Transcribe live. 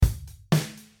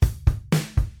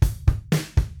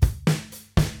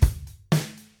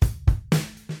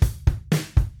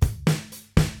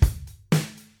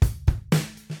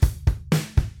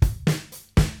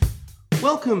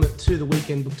Welcome to the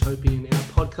Weekend Booktopian,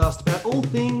 our podcast about all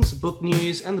things book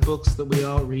news and the books that we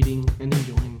are reading and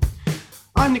enjoying.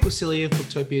 I'm Nick Wasiliev,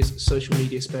 Booktopia's social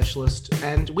media specialist,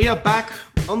 and we are back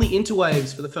on the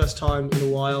interwaves for the first time in a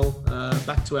while,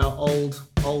 back to our old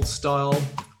style,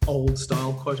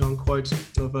 quote unquote,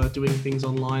 of doing things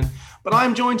online. But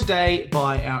I'm joined today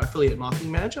by our affiliate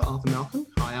marketing manager, Arthur Malcolm.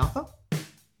 Hi, Arthur.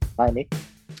 Hi, Nick.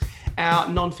 Our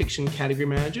non-fiction category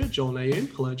manager, Joel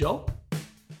Nayoon. Hello, Joel.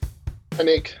 Hi,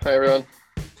 Nick. Hi, everyone.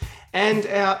 And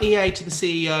our EA to the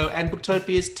CEO and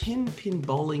Booktopia's 10-pin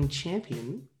bowling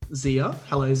champion, Zia.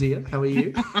 Hello, Zia. How are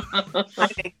you? I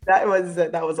think that was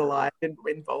a lie. I didn't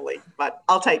win bowling, but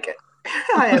I'll take it.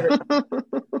 Hi, everyone.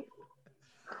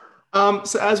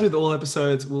 So as with all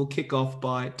episodes, we'll kick off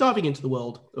by diving into the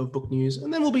world of book news,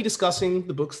 and then we'll be discussing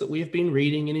the books that we have been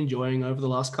reading and enjoying over the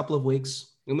last couple of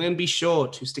weeks. And then be sure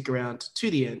to stick around to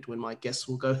the end when my guests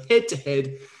will go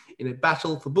head-to-head in a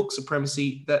battle for book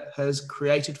supremacy that has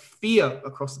created fear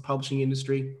across the publishing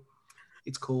industry.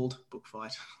 It's called Book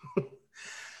Fight.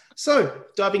 So,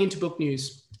 diving into book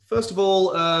news. First of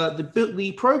all,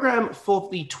 the program for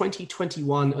the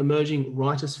 2021 Emerging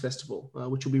Writers Festival,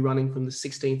 which will be running from the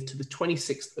 16th to the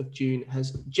 26th of June,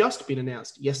 has just been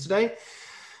announced yesterday.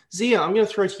 Zia, I'm going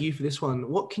to throw to you for this one.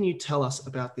 What can you tell us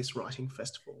about this writing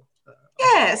festival?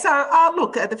 Yeah, so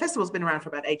look, the festival's been around for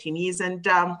about 18 years, and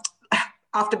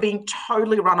after being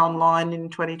totally run online in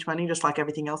 2020, just like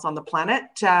everything else on the planet,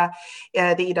 the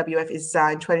EWF is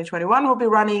in 2021 will be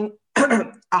running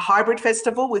a hybrid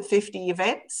festival with 50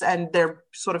 events, and they're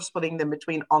sort of splitting them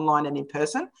between online and in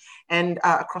person, and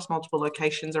across multiple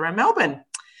locations around Melbourne.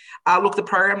 Look, the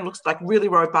program looks like really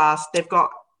robust. They've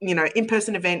got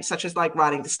in-person events such as like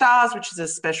Writing the Stars, which is a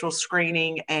special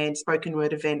screening and spoken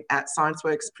word event at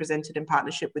ScienceWorks presented in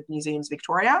partnership with Museums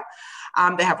Victoria.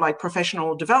 They have like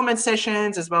professional development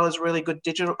sessions as well as really good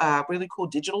really cool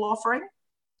digital offering.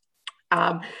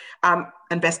 And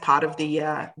best part of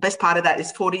that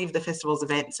is 40 of the festival's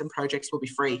events and projects will be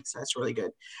free. So that's really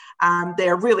good.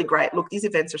 They're really great. Look, these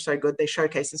events are so good. They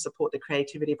showcase and support the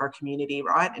creativity of our community,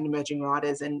 right? And emerging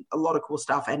writers and a lot of cool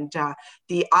stuff. And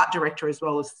the art director as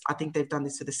well, I think they've done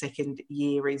this for the second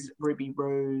year, is Ruby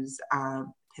Rose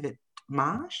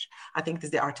Marsh. I think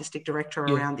is the artistic director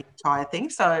around the entire thing.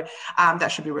 So that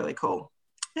should be really cool.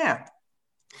 Yeah.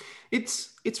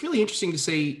 It's really interesting to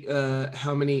see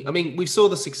how many. I mean, we saw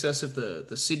the success of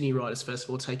the Sydney Writers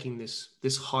Festival taking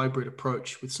this hybrid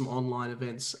approach with some online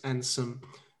events and some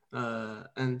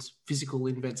and physical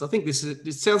events. I think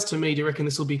it sounds to me. Do you reckon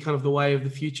this will be kind of the way of the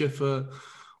future for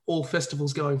all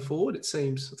festivals going forward? It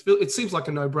seems like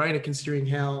a no-brainer considering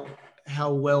how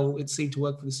well it seemed to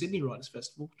work for the Sydney Writers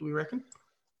Festival. Do we reckon?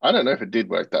 I don't know if it did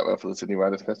work that well for the Sydney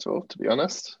Writers Festival, to be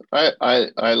honest.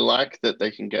 I like that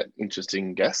they can get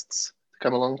interesting guests to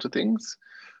come along to things,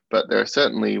 but there are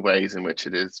certainly ways in which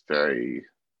it is very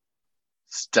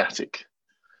static.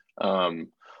 I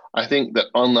think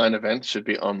that online events should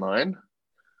be online.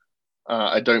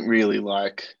 I like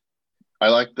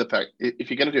the fact,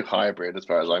 if you're going to do hybrid, as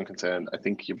far as I'm concerned, I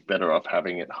think you're better off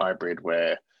having it hybrid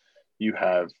where you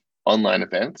have online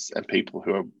events and people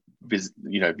who are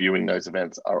viewing those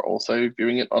events are also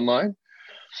viewing it online,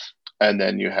 and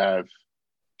then you have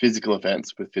physical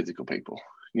events with physical people.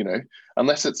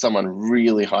 Unless it's someone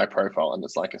really high profile and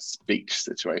it's like a speech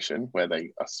situation where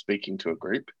they are speaking to a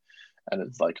group and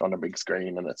it's like on a big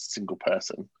screen and it's a single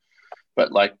person.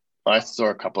 But like I saw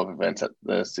a couple of events at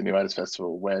the Sydney Writers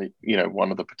Festival where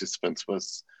one of the participants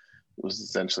was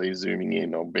essentially zooming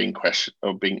in or being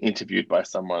interviewed by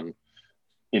someone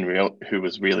who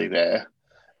was really there.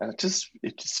 And it just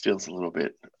feels a little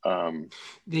bit there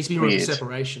needs to be more of a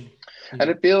separation. And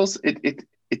it feels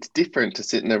it's different to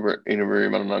sit in a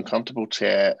room on an uncomfortable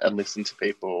chair and listen to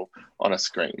people on a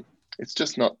screen. It's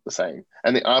just not the same.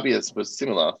 And the ABIAs was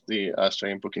similar, the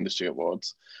Australian Book Industry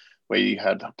Awards, where you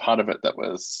had part of it that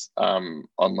was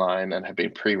online and had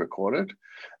been pre-recorded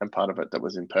and part of it that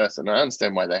was in person. I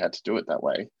understand why they had to do it that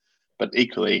way, but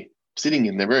equally sitting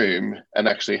in the room and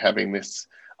actually having this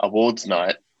awards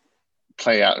night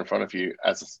play out in front of you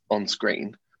as on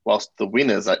screen, whilst the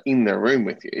winners are in the room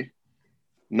with you,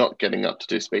 not getting up to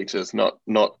do speeches,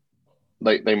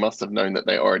 they must have known that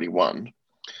they already won.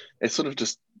 It sort of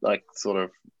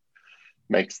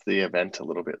makes the event a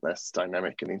little bit less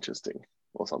dynamic and interesting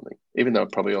or something, even though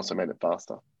it probably also made it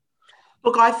faster.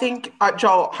 Look, I think,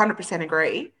 Joel, 100%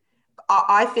 agree.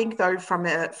 I think though, from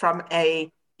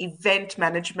a event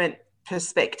management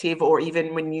perspective, or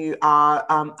even when you are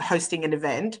hosting an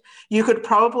event, you could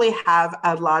probably have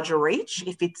a larger reach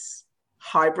if it's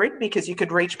hybrid, because you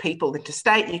could reach people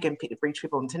interstate, you can reach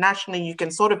people internationally, you can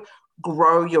sort of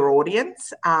grow your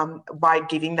audience by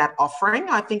giving that offering.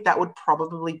 I think that would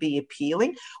probably be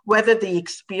appealing. Whether the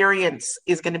experience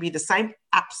is going to be the same,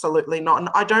 absolutely not. And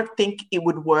I don't think it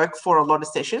would work for a lot of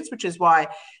sessions, which is why,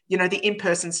 the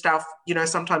in-person stuff,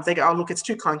 sometimes they go, oh, look, it's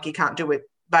too clunky, can't do it.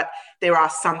 But there are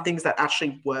some things that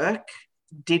actually work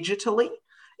digitally,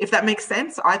 if that makes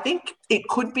sense. I think it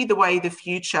could be the way of the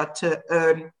future to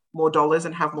earn more dollars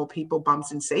and have more people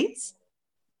bumps in seats.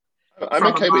 I'm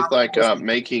okay with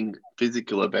making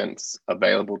physical events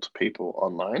available to people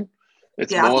online.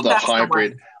 It's more the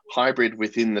hybrid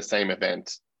within the same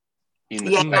event in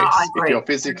the space. No, if you're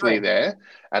physically there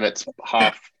and it's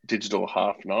half digital,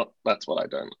 half not, that's what I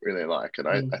don't really like. And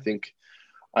I think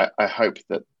I hope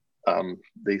that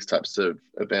these types of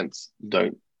events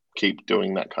don't keep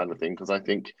doing that kind of thing, because I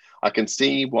think I can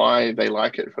see why they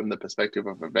like it from the perspective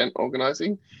of event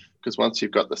organizing, because once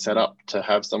you've got the setup to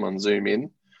have someone zoom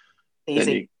in,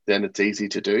 then it's easy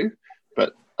to do.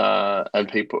 But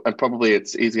and probably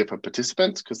it's easier for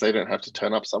participants because they don't have to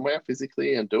turn up somewhere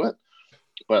physically and do it.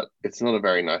 But it's not a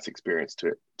very nice experience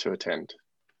to attend.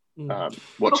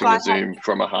 Watching a Zoom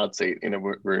from a hard seat in a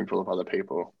room full of other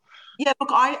people. Yeah, look,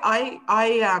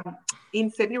 I in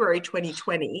February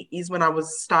 2020 is when I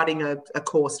was starting a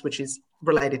course which is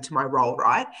related to my role,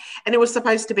 right? And it was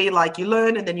supposed to be like you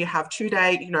learn and then you have 2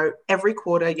 day, every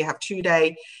quarter you have 2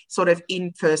 day sort of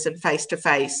in-person,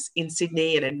 face-to-face in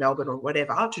Sydney and in Melbourne or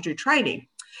whatever to do training.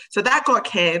 So that got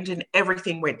canned and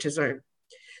everything went to Zoom.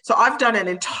 So I've done an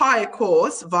entire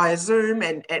course via Zoom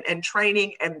and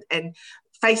training and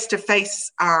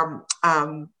face-to-face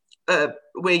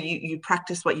where you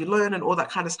practice what you learn and all that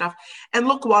kind of stuff. And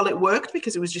look, while it worked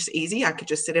because it was just easy, I could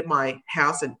just sit in my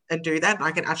house and do that, and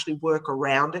I can actually work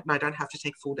around it and I don't have to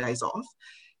take full days off.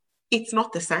 It's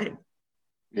not the same.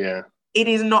 Yeah. It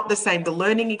is not the same. The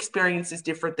learning experience is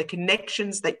different. The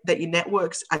connections that your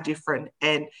networks are different.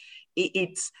 And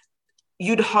it's,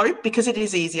 you'd hope, because it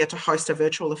is easier to host a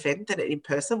virtual event than in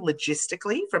person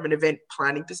logistically from an event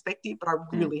planning perspective, but I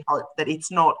really hope that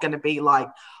it's not going to be like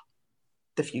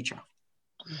the future.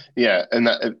 Yeah, and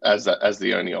that as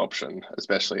the only option,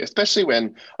 especially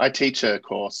when I teach a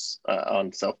course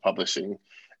on self-publishing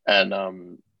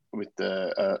and with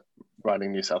the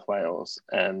Writing New South Wales,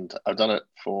 and I've done it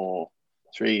for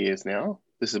 3 years now.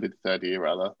 This will be the third year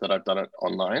rather that I've done it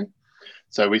online.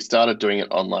 So we started doing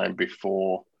it online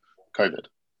before COVID,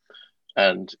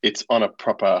 and it's on a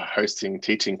proper hosting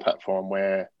teaching platform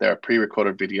where there are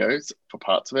pre-recorded videos for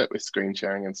parts of it with screen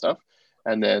sharing and stuff,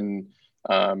 and then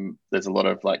there's a lot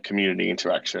of like community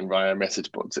interaction via a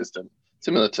message board system,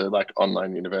 similar to like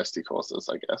online university courses,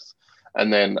 I guess.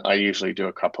 And then I usually do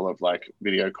a couple of like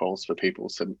video calls for people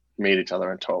to meet each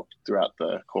other and talk throughout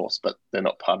the course, but they're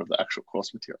not part of the actual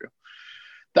course material.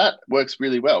 That works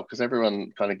really well because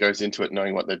everyone kind of goes into it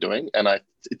knowing what they're doing, and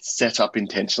it's set up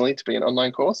intentionally to be an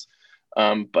online course.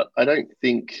 But I don't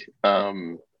think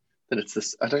that it's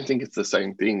this. I don't think it's the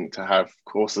same thing to have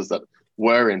courses that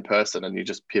were in person and you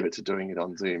just pivot to doing it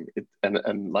on Zoom.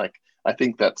 And like I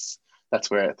think that's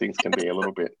where things can be a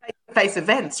little bit face-to-face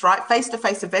events, right?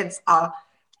 Face-to-face events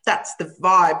that's the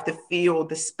vibe, the feel,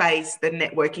 the space, the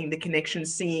networking, the connection,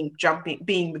 seeing, jumping,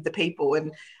 being with the people,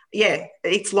 and yeah,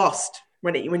 it's lost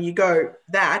when you go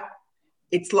that.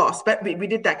 It's lost, but we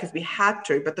did that because we had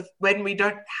to. But when we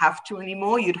don't have to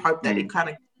anymore, you'd hope that it kind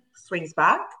of swings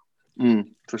back.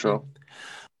 For sure.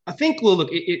 I think, well, look,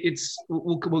 it's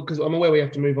because I'm aware we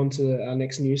have to move on to our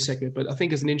next news segment, but I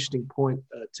think it's an interesting point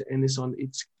to end this on.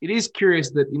 It is curious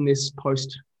that in this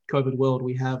post-COVID world,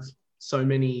 we have so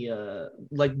many,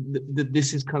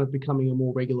 this is kind of becoming a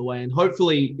more regular way. And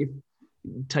hopefully, if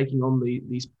taking on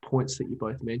these points that you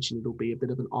both mentioned, it'll be a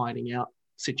bit of an ironing out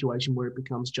situation where it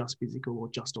becomes just physical or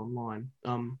just online.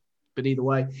 But either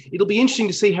way, it'll be interesting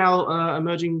to see how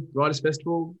Emerging Writers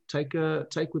Festival take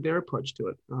with their approach to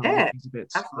it. These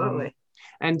events. Absolutely.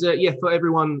 For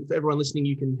everyone listening,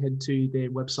 you can head to their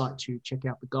website to check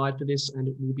out the guide for this, and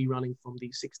it will be running from the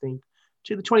 16th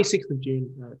to the 26th of June,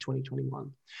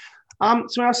 2021.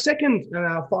 So our second and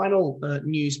our final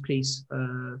news piece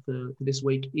for this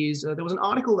week is there was an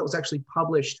article that was actually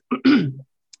published,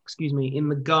 in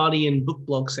the Guardian book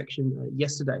blog section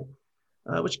yesterday.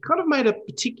 Which kind of made a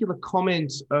particular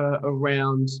comment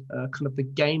around kind of the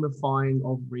gamifying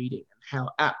of reading and how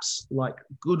apps like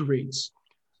Goodreads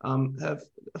have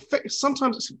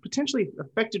sometimes potentially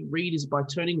affected readers by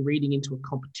turning reading into a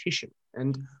competition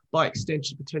and by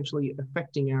extension potentially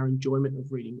affecting our enjoyment of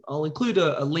reading. I'll include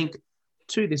a link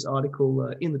to this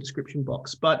article in the description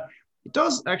box, but it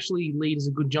does actually lead as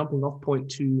a good jumping off point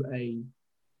to a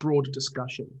broader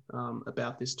discussion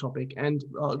about this topic. And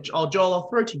Joel, I'll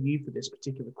throw to you for this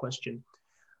particular question.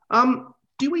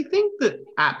 Do we think that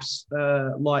apps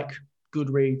like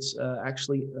Goodreads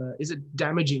actually, is it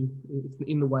damaging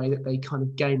in the way that they kind of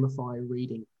gamify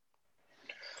reading?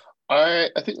 I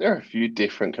think there are a few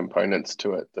different components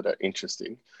to it that are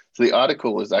interesting. So the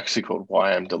article is actually called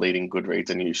 "Why I'm Deleting Goodreads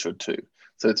and You Should Too."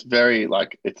 So it's very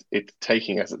like it's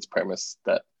taking as its premise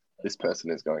that this person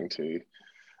is going to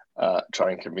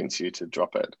try and convince you to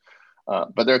drop it.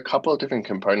 But there are a couple of different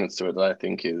components to it that I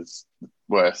think is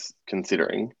worth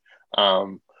considering.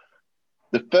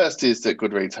 The first is that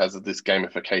Goodreads has this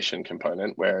gamification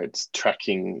component where it's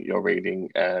tracking your reading,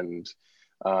 and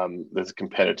there's a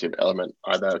competitive element,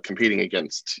 either competing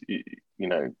against,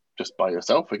 just by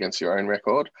yourself against your own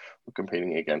record, or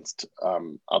competing against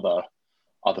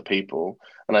other people.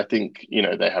 And I think,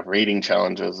 they have reading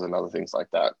challenges and other things like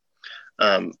that.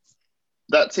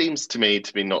 That seems to me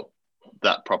to be not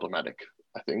that problematic.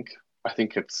 I think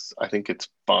it's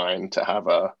fine to have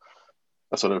a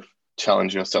sort of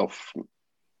challenge yourself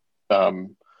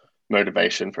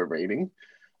motivation for reading.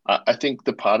 I think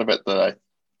the part of it that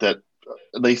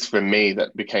at least for me,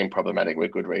 that became problematic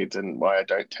with Goodreads, and why I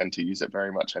don't tend to use it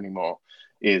very much anymore,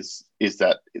 is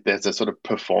that there's a sort of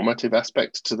performative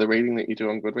aspect to the reading that you do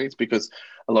on Goodreads, because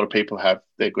a lot of people have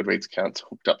their Goodreads accounts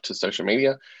hooked up to social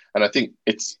media. And I think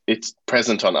it's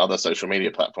present on other social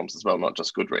media platforms as well, not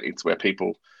just Goodreads, where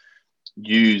people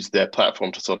use their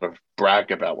platform to sort of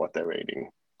brag about what they're reading.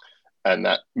 And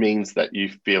that means that you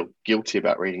feel guilty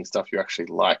about reading stuff you actually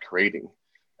like reading.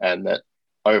 And that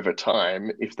over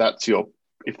time, if that's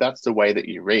the way that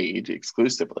you read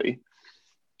exclusively,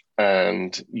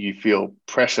 and you feel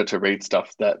pressure to read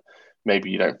stuff that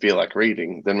maybe you don't feel like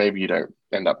reading, then maybe you don't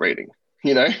end up reading,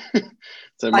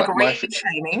 So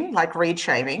read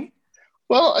shaming.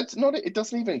 Well, it's not. It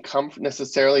doesn't even come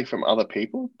necessarily from other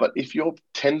people. But if your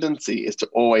tendency is to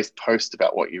always post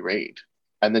about what you read,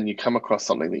 and then you come across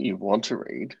something that you want to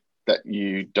read that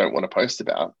you don't want to post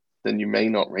about, then you may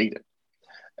not read it.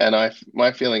 And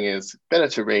my feeling is better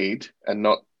to read and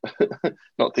not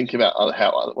think about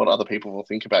what other people will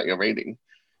think about your reading.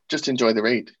 Just enjoy the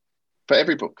read for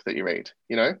every book that you read.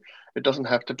 It doesn't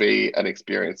have to be an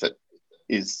experience that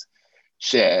is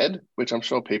shared, which I'm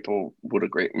sure most people would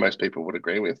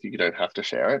agree with. You don't have to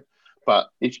share it. But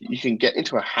if you can get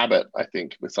into a habit, I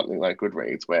think, with something like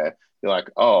Goodreads, where you're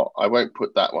like, oh, I won't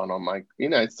put that one on my,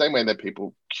 it's the same way that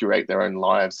people curate their own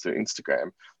lives through Instagram,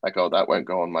 like, oh, that won't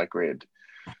go on my grid,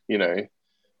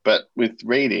 But with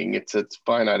reading, it's a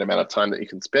finite amount of time that you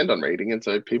can spend on reading. And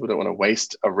so people don't want to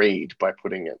waste a read by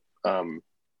putting it,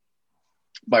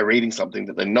 by reading something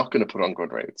that they're not going to put on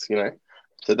Goodreads,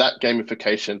 So that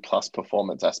gamification plus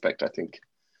performance aspect, I think,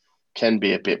 can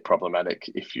be a bit problematic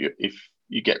if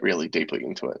you get really deeply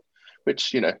into it,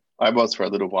 which, I was for a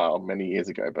little while many years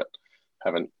ago, but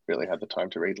haven't really had the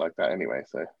time to read like that anyway.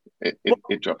 So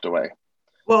it dropped away.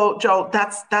 Well, Joel,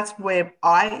 that's where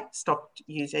I stopped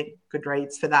using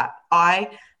Goodreads for that.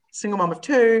 Single mom of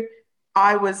two,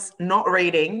 I was not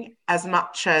reading as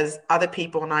much as other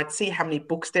people, and I'd see how many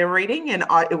books they're reading, and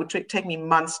it would take me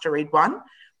months to read one.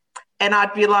 And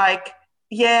I'd be like,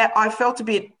 yeah, I felt a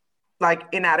bit like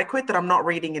inadequate that I'm not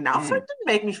reading enough. So it didn't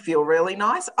make me feel really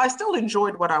nice. I still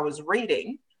enjoyed what I was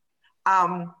reading.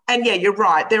 And yeah, you're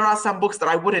right. There are some books that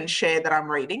I wouldn't share that I'm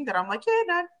reading, that I'm like, yeah,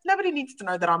 no, nobody needs to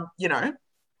know that I'm,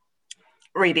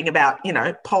 reading about,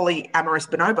 polyamorous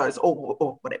bonobos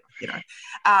or whatever,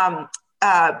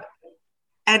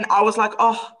 and I was like,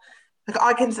 oh, like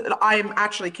I am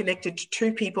actually connected to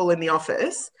two people in the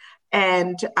office,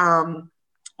 and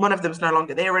one of them is no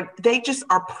longer there, and they just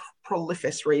are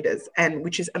prolific readers, and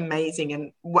which is amazing.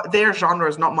 And their genre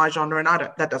is not my genre, and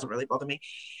that doesn't really bother me.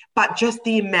 But just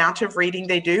the amount of reading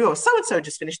they do, or so-and-so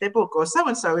just finished their book, or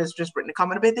so-and-so has just written a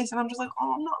comment about this, and I'm just like,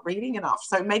 oh, I'm not reading enough.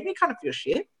 So it made me kind of feel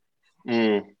shit.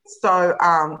 So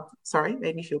sorry,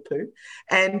 made me feel poo.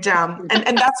 And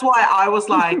that's why I was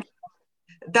like,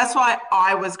 that's why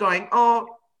I was going, oh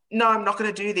no, I'm not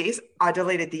going to do this. I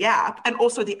deleted the app. And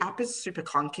also the app is super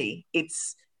clunky.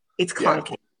 It's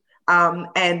clunky.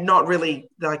 And not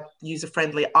really like user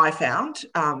friendly, I found,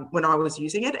 when I was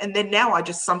using it. And then now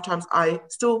sometimes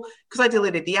because I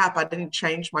deleted the app, I didn't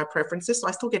change my preferences. So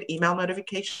I still get email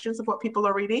notifications of what people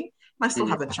are reading. And I still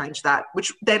haven't changed that,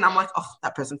 which then I'm like, oh,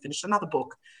 that person finished another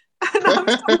book. and I'm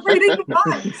still reading the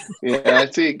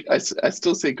books. I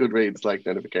still see Goodreads like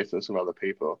notifications from other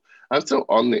people. I'm still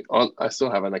I still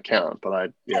have an account, but I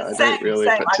don't really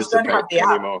same. I just don't participate have the app.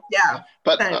 anymore. Yeah.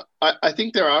 But I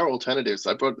think there are alternatives.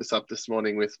 I brought this up this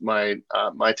morning with my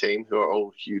my team, who are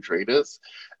all huge readers,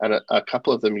 and a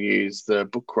couple of them use the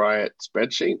Book Riot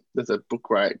spreadsheet. There's a Book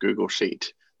Riot Google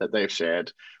Sheet that they've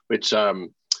shared, which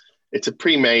it's a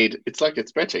pre-made, it's like a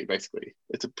spreadsheet, basically.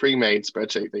 It's a pre-made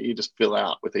spreadsheet that you just fill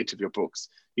out with each of your books.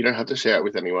 You don't have to share it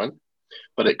with anyone,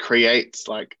 but it creates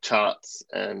like charts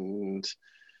and,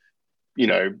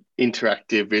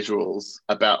 interactive visuals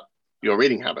about your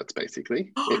reading habits,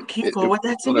 basically. Can you forward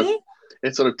that to me?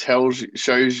 It sort of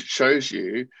shows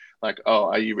you like, oh,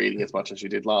 are you reading as much as you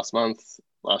did last month,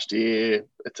 last year,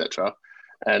 etc.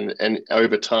 And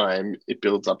over time, it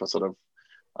builds up a sort of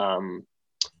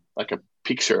like a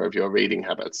picture of your reading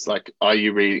habits. Like, are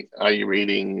you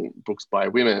reading books by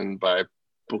women, by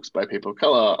books by people of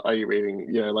color? Are you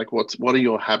reading, like what are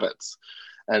your habits?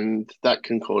 And that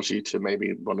can cause you to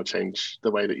maybe want to change the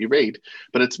way that you read.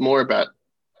 But it's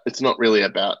not really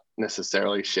about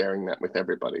necessarily sharing that with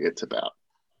everybody. It's about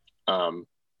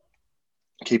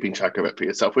keeping track of it for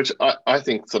yourself, which I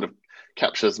think sort of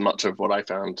captures much of what I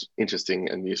found interesting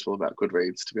and useful about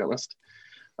Goodreads, to be honest.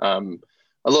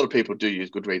 A lot of people do use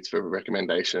Goodreads for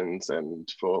recommendations and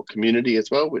for community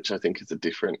as well, which I think is a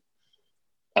different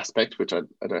aspect, which I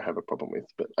don't have a problem with.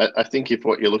 But I think if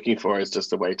what you're looking for is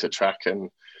just a way to track and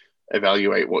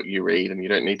evaluate what you read, and you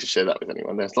don't need to share that with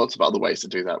anyone, there's lots of other ways to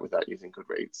do that without using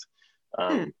Goodreads.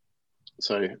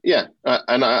 So yeah,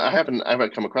 and I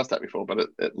haven't come across that before, but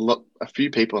a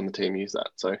few people on the team use that,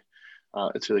 so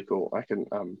it's really cool. I can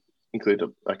we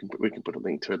can put a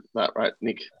link to that, right,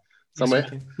 Nick? Somewhere.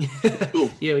 Yes, cool.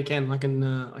 Yeah, we can. I can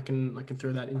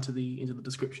throw that into the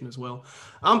description as well.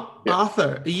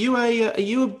 Arthur, are you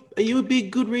a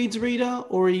big Goodreads reader,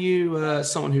 or are you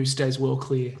someone who stays well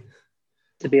clear?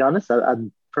 To be honest,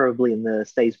 I'm probably in the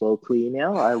stays well clear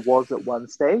now. I was at one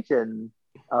stage, and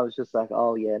I was just like,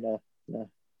 oh yeah, no.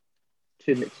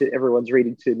 Everyone's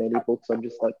reading too many books. I'm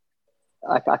just like,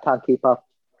 I can't keep up.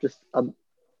 Just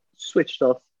switched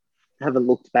off. Haven't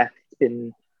looked back. It's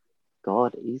been,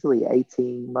 God, easily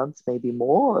 18 months, maybe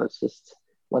more. It's just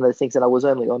one of those things, and I was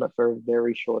only on it for a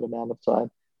very short amount of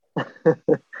time.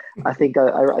 I think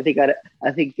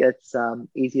it's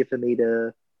easier for me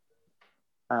to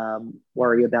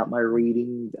worry about my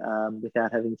reading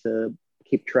without having to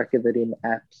keep track of it in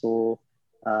apps or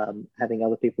having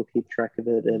other people keep track of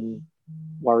it and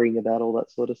worrying about all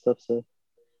that sort of stuff. So,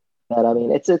 but I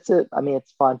mean, it's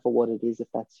fine for what it is if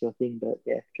that's your thing, but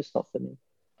yeah, just not for me.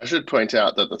 I should point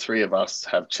out that the three of us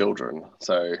have children,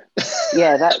 so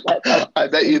yeah, that I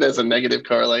bet you there's a negative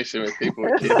correlation with people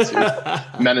with kids who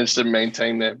manage to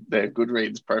maintain their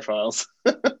Goodreads profiles.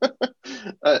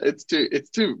 It's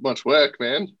too much work,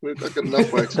 man. I've got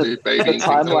enough work to do babying things.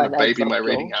 I want to baby my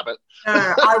reading habit.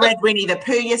 I read Winnie the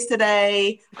Pooh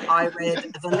yesterday. I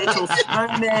read The Little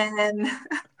Snowman.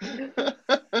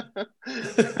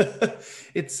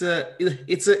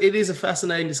 It is a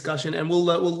fascinating discussion, and we'll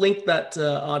link that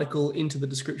article into the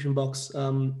description box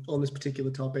on this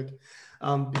particular topic,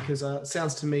 because it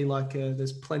sounds to me like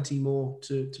there's plenty more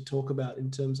to talk about in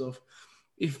terms of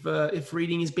if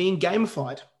reading is being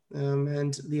gamified.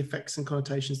 And the effects and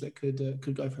connotations that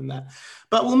could go from that.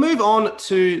 But we'll move on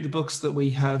to the books that we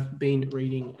have been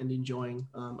reading and enjoying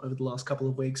over the last couple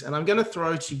of weeks. And I'm going to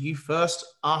throw to you first,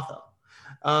 Arthur.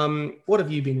 What have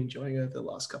you been enjoying over the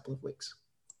last couple of weeks?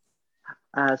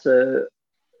 So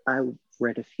I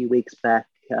read a few weeks back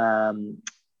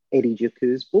Eddie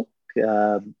Jaku's book,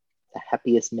 The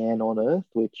Happiest Man on Earth,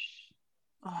 which...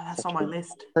 Oh, that's on my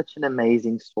list. Such an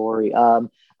amazing story. I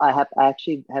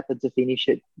actually happened to finish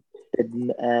it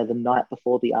the night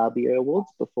before the RBO Awards,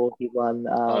 before he won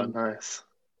nice.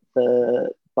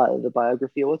 the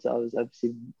biography awards. I was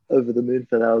obviously over the moon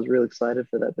for that. I was really excited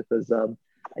for that because I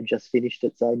just finished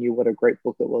it, so I knew what a great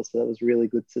book it was. So that was really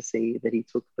good to see that he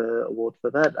took the award for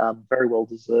that. Very well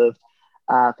deserved.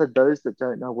 For those that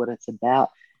don't know what it's about,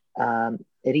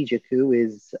 Eddie Jaku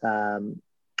is a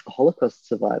Holocaust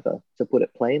survivor, to put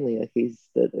it plainly. Like he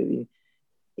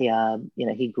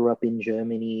grew up in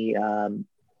Germany,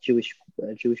 Jewish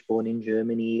born in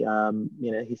Germany.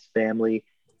 His family,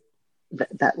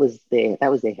 that was their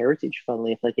heritage.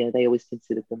 Funnily, they always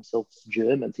considered themselves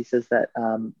Germans. He says that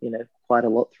quite a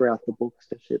lot throughout the book,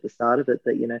 especially at the start of it.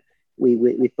 That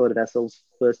we thought of ourselves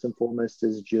first and foremost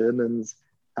as Germans,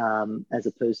 as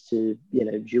opposed to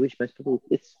Jewish. Most people,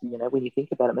 it's when you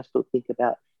think about it, most people think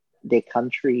about their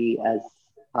country as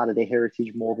part of their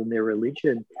heritage more than their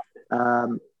religion.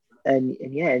 And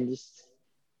just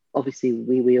obviously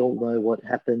we all know what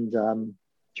happened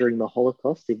during the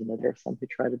Holocaust, even though there are some who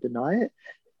try to deny it.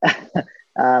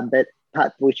 But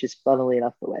part which is funnily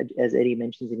enough, as Eddie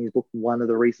mentions in his book, one of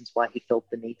the reasons why he felt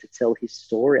the need to tell his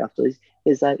story after this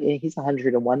is he's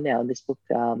 101 now, and this book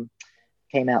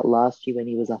came out last year when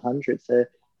he was 100. So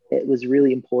it was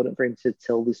really important for him to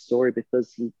tell this story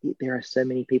because there are so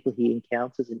many people he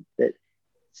encounters that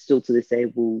still to this day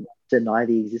will deny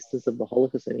the existence of the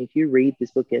Holocaust. I mean, if you read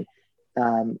this book and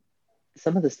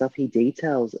some of the stuff he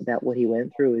details about what he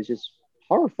went through is just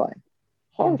horrifying.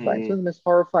 Horrifying. It's one of the most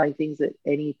horrifying things that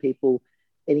any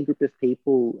group of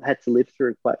people had to live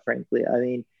through, quite frankly. I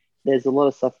mean, there's a lot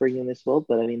of suffering in this world,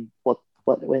 but I mean, what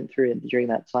went through during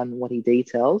that time and what he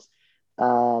details.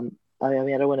 I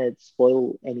mean, I don't want to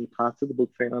spoil any parts of the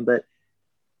book for anyone, but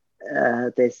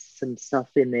there's some stuff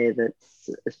in there that's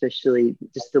especially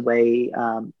just the way,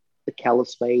 the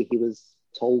callous way he was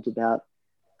told about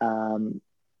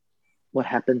what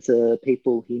happened to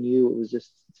people he knew.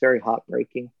 It's very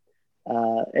heartbreaking.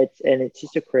 It's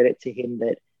just a credit to him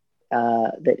that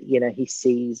he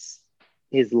sees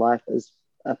his life as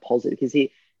a positive, because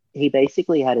he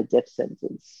basically had a death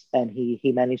sentence and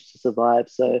he managed to survive.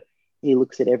 So he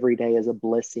looks at every day as a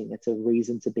blessing. It's a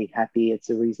reason to be happy. It's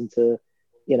a reason to,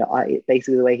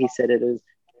 basically the way he said it is,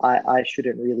 I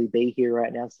shouldn't really be here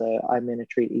right now, so I'm going to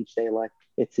treat each day like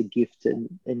it's a gift.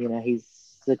 And he's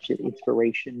such an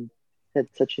inspiration. Had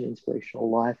such an inspirational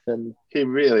life, and he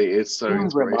really is so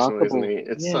inspirational, remarkable. Isn't he?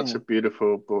 It's such a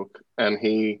beautiful book, and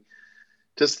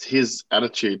his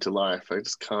attitude to life. I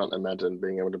just can't imagine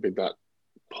being able to be that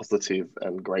positive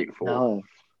and grateful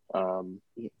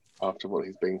after what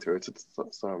he's been through. It's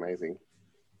so amazing.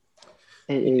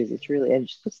 It is. It's really, and it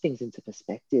just puts things into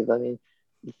perspective. I mean,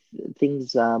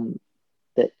 things that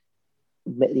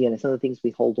some of the things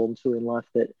we hold on to in life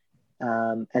that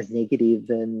as negative,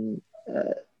 and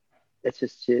it's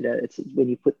just it's when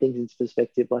you put things into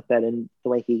perspective like that, and the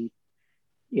way he,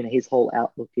 his whole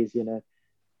outlook is,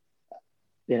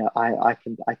 I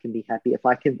can be happy if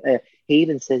I can. He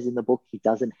even says in the book he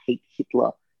doesn't hate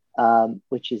Hitler,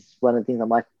 which is one of the things I'm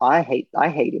like, I hate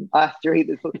him. After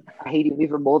reading this book, I hate him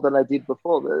even more than I did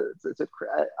before.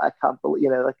 I can't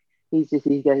believe, like he says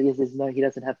no, he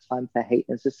doesn't have time for hate.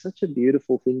 And it's just such a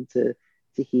beautiful thing to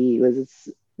hear.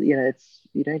 Because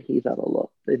you don't hear that a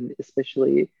lot, and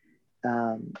especially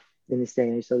in this day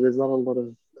and age. So there's not a lot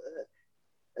of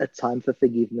a time for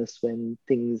forgiveness when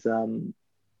things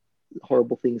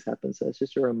horrible things happen. So it's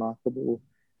just a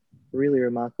really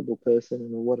remarkable person,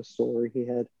 and what a story he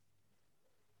had.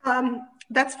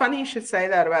 That's funny you should say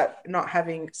that about not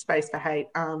having space for hate,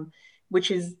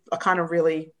 which is a kind of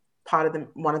really part of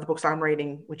one of the books I'm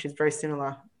reading, which is very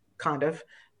similar, kind of.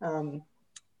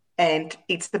 And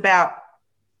it's about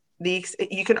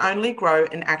you can only grow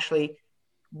and actually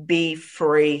be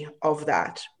free of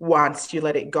that once you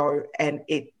let it go and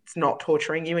it's not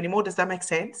torturing you anymore. Does that make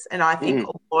sense? And I think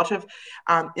a lot of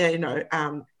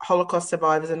Holocaust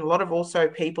survivors, and a lot of also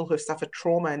people who have suffered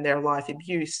trauma in their life,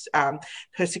 abuse,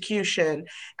 persecution,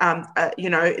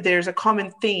 there's a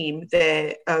common theme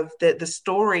there of the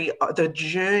story, the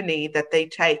journey that they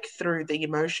take through the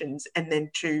emotions, and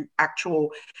then to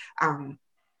actual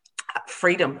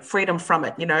freedom from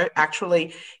it,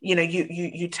 actually,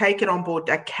 you take it on board,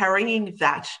 carrying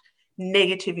that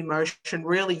negative emotion.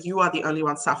 Really, you are the only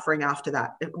one suffering after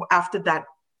that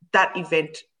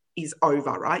event is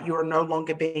over, right? You're no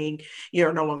longer in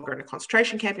a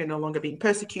concentration camp, you're no longer being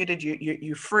persecuted,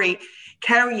 you're free.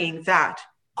 Carrying that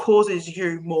causes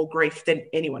you more grief than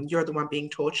anyone. You're the one being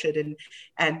tortured,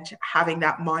 and having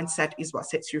that mindset is what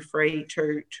sets you free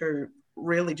to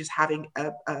really just having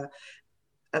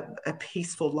a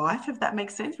peaceful life, if that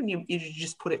makes sense, when you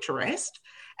just put it to rest.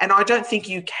 And I don't think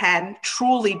you can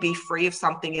truly be free of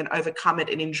something and overcome it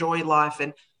and enjoy life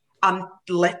and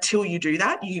till you do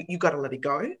that, you got to let it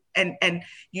go. And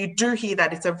you do hear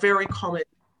that it's a very common,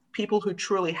 people who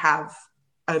truly have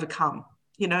overcome,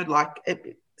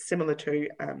 similar to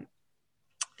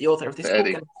the author of this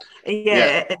book,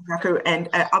 and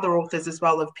other authors as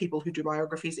well, of people who do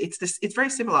biographies. It's very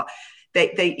similar.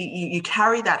 You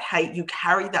carry that hate, you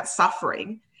carry that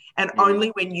suffering, and only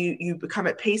when you become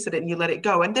at peace with it and you let it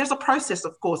go. And there's a process,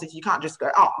 of course. If you can't just go,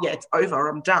 oh yeah, it's over,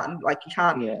 I'm done. Like you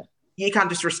can't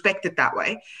just respect it that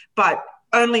way. But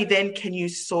only then can you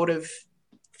sort of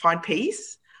find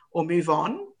peace or move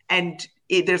on. And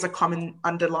there's a common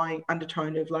underlying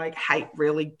undertone of like hate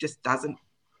really just doesn't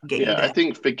get you there. I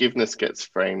think forgiveness gets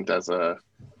framed as a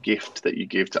gift that you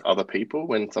give to other people,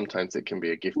 when sometimes it can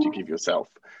be a gift you give yourself.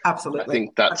 Absolutely. I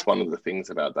think that's one of the things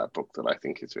about that book that I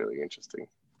think is really interesting.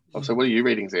 So what are you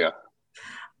reading, Zia?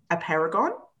 A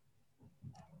Paragon.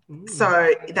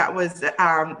 So that was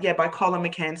by Colin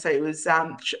McCann. So it was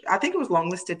I think it was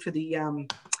longlisted for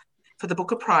the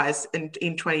Booker Prize in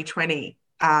 2020,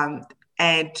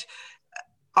 and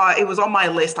it was on my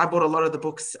list. I bought a lot of the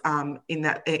books in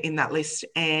that list,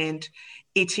 and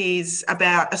it is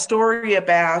about a story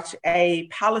about a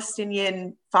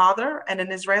Palestinian father and an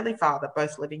Israeli father,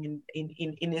 both living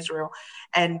in Israel,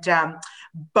 and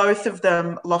both of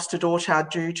them lost a daughter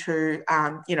due to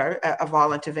a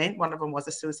violent event. One of them was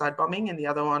a suicide bombing, and the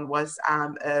other one was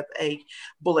a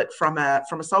bullet from a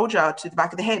soldier to the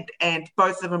back of the head. And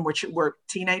both of them were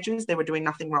teenagers; they were doing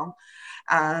nothing wrong.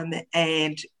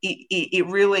 And it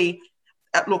really,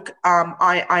 look,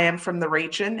 I am from the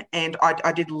region, and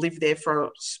I did live there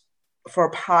for a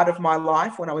part of my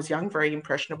life when I was young, very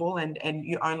impressionable, and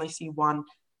you only see one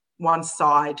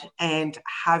side, and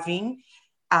having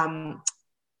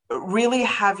really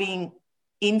having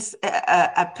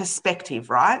a perspective,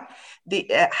 right?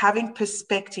 Having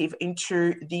perspective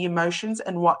into the emotions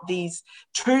and what these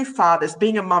two fathers,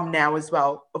 being a mum now as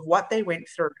well, of what they went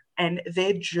through and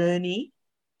their journey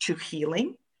to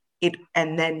healing it,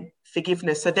 and then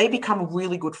forgiveness. So they become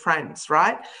really good friends,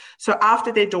 right? So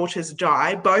after their daughters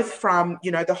die, both from,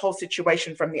 the whole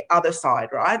situation from the other side,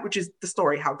 right, which is the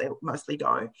story how they mostly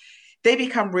go, they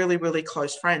become really, really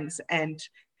close friends. And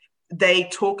they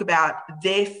talk about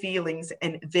their feelings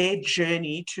and their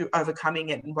journey to overcoming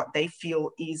it, and what they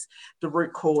feel is the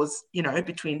root cause,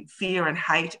 between fear and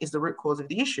hate is the root cause of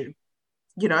the issue,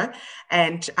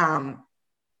 and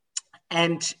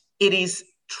it is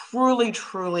truly,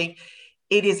 truly,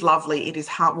 it is lovely, it is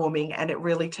heartwarming, and it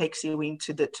really takes you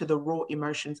into the raw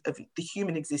emotions of the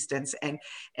human existence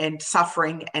and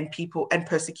suffering and people and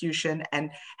persecution, and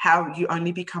how you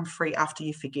only become free after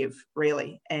you forgive,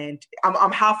 really. And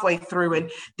I'm halfway through,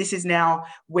 and this is now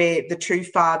where the two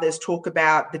fathers talk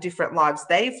about the different lives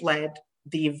they've led,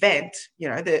 the event,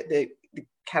 the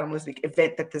cataclysmic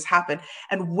event that has happened,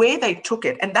 and where they took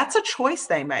it. And that's a choice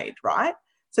they made, right?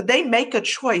 So they make a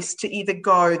choice to either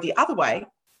go the other way,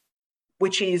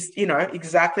 which is,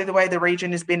 exactly the way the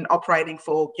region has been operating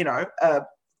for,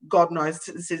 God knows,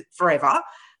 forever,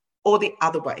 or the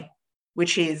other way,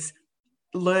 which is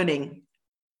learning,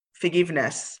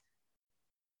 forgiveness,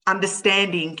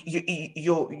 understanding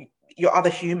your other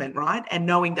human, right? And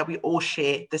knowing that we all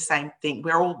share the same thing.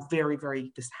 We're all very,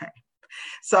 very the same.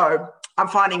 So I'm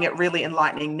finding it really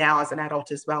enlightening now as an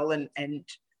adult as well. And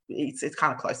it's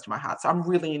kind of close to my heart. So I'm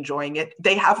really enjoying it.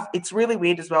 It's really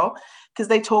weird as well, because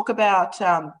they talk about,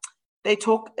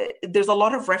 there's a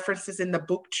lot of references in the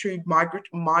book to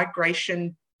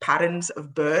migration patterns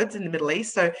of birds in the Middle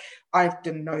East. So I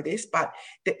didn't know this, but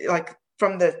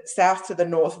from the south to the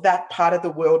north, that part of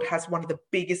the world has one of the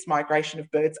biggest migration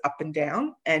of birds up and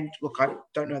down. And look, I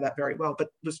don't know that very well, but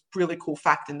it was a really cool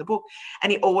fact in the book.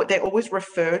 And they always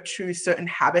refer to certain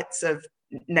habits of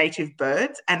native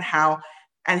birds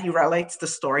and he relates the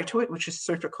story to it, which is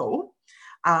super cool.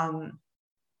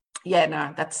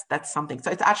 That's something.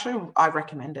 So it's actually, I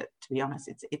recommend it, to be honest.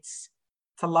 It's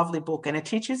a lovely book, and it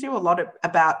teaches you a lot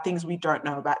about things we don't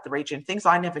know about the region, things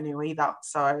I never knew either.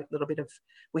 So a little bit of,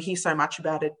 we hear so much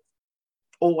about it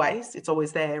always, it's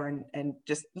always there, and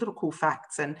just little cool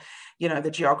facts, and,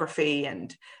 the geography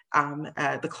and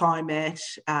the climate,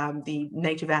 the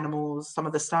native animals, some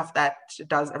of the stuff that it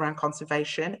does around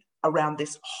conservation, around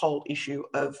this whole issue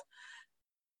of,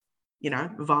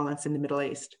 violence in the Middle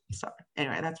East. So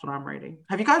anyway, that's what I'm reading.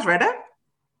 Have you guys read it?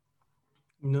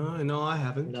 No, I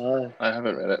haven't. No. I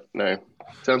haven't read it. No.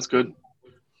 Sounds good.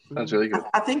 Sounds really good.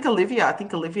 I think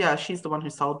Olivia, she's the one who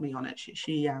sold me on it.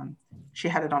 She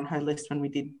had it on her list when we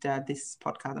did this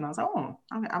podcast, and I was like, oh,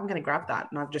 I'm going to grab that.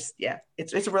 And I've just,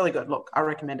 it's a really good look. I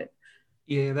recommend it.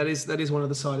 Yeah, that is one of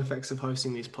the side effects of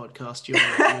hosting this podcast. Your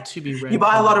to be read. You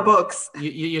buy a lot of books.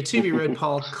 Your to be read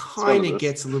pile kind of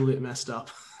gets a little bit messed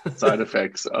up. Side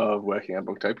effects of working at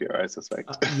Booktopia, I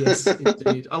suspect. Yes,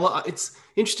 indeed. It's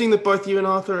interesting that both you and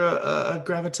Arthur are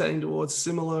gravitating towards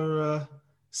similar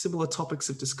topics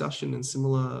of discussion and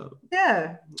similar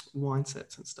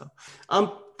mindsets and stuff.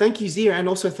 Thank you, Zia, and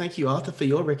also thank you, Arthur, for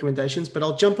your recommendations. But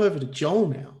I'll jump over to Joel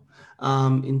now.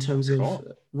 In terms of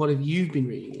what have you been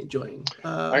reading and enjoying?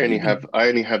 I only have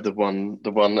the one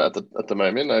at the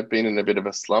moment. I've been in a bit of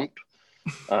a slump.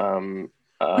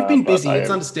 We've been busy.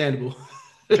 It's understandable.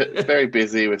 Very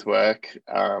busy with work,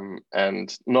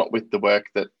 and not with the work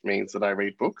that means that I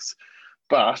read books,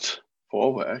 but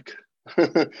for work.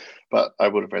 But I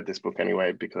would have read this book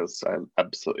anyway because I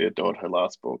absolutely adored her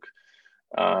last book.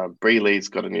 Bree Lee's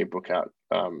got a new book out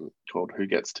called Who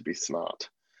Gets to Be Smart.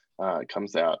 It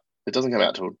comes out. It doesn't come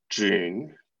out till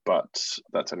June, but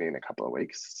that's only in a couple of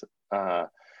weeks.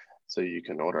 so you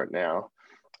can order it now.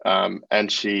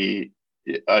 And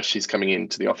she's coming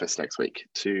into the office next week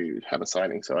to have a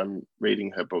signing. So I'm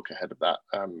reading her book ahead of that.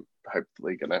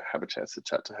 Hopefully going to have a chance to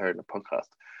chat to her in a podcast.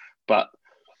 But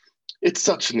it's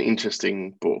such an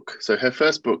interesting book. So her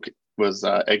first book was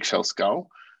Eggshell Skull.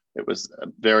 It was a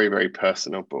very, very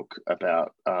personal book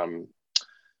about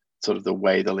sort of the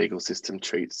way the legal system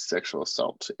treats sexual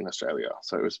assault in Australia.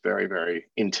 So it was very, very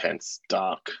intense,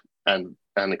 dark, and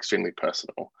extremely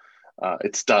personal.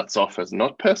 It starts off as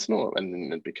not personal and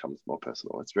then it becomes more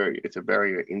personal. It's a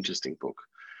very interesting book.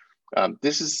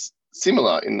 This is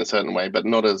similar in a certain way, but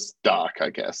not as dark,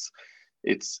 I guess.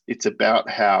 It's about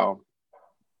how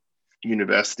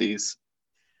universities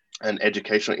and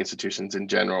educational institutions in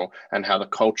general and how the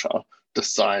culture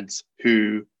decides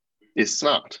who is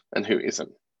smart and who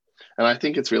isn't. And I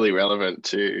think it's really relevant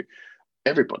to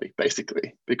everybody,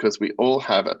 basically, because we all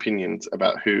have opinions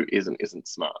about who is and isn't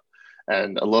smart.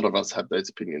 And a lot of us have those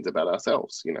opinions about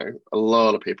ourselves. You know, a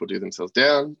lot of people do themselves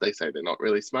down. They say they're not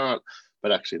really smart,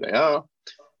 but actually they are.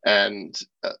 And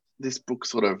this book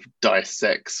sort of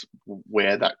dissects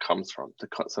where that comes from, the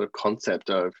sort of concept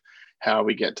of how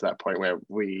we get to that point where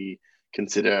we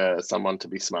consider someone to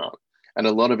be smart. And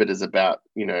a lot of it is about,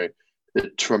 you know, the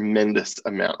tremendous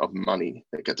amount of money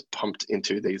that gets pumped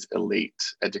into these elite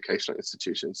educational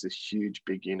institutions, these huge,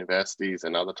 big universities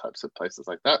and other types of places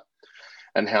like that,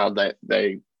 and how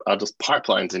they are just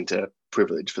pipelines into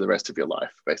privilege for the rest of your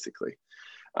life, basically.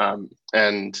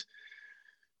 And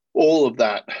all of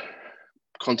that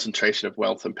concentration of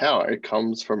wealth and power, it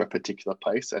comes from a particular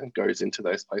place and goes into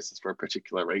those places for a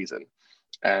particular reason.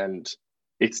 And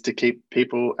it's to keep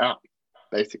people out,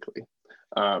 basically.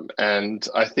 And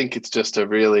I think it's just a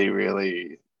really,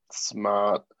 really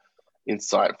smart,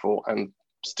 insightful, and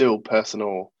still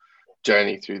personal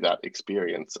journey through that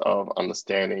experience of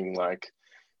understanding like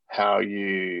how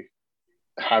you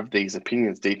have these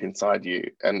opinions deep inside you.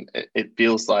 And it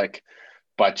feels like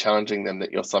by challenging them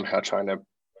that you're somehow trying to,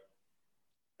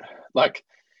 like,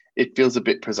 it feels a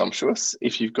bit presumptuous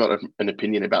if you've got an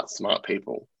opinion about smart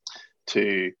people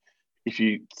to, if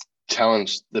you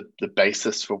challenge the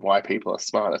basis for why people are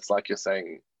smart, it's like you're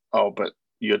saying, oh, but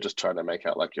you're just trying to make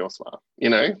out like you're smart, you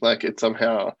know, like it's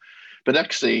somehow, but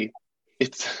actually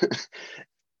it's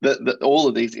all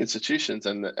of these institutions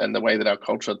and the way that our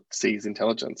culture sees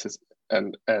intelligence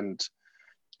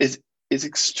is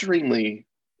extremely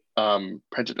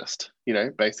prejudiced, you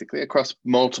know, basically across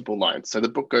multiple lines. So the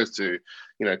book goes to,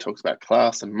 you know, talks about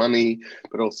class and money,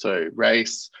 but also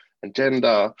race and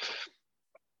gender.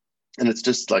 And it's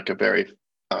just like a very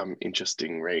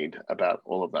interesting read about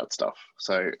all of that stuff.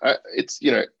 So it's,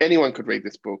 you know, anyone could read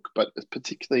this book, but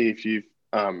particularly if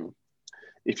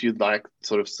you like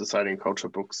sort of society and culture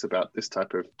books about this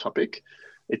type of topic,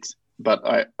 but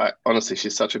I honestly,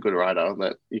 she's such a good writer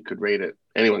that you could read it.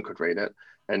 Anyone could read it.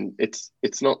 And it's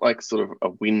not like sort of a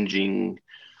whinging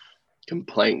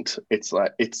complaint. It's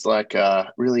like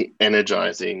a really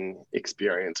energizing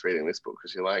experience reading this book,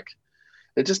 because you're like,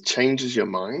 it just changes your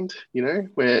mind, you know,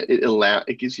 where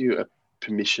it gives you a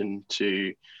permission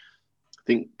to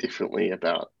think differently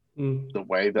about the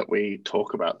way that we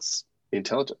talk about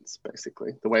intelligence,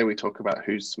 basically, the way we talk about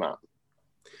who's smart.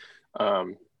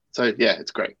 So yeah,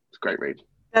 it's great. It's a great read.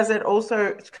 Does it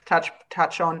also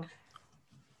touch on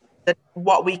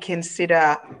what we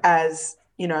consider as,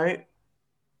 you know,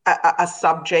 a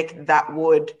subject that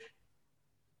would,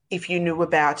 if you knew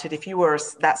about it, if you were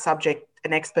that subject,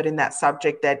 an expert in that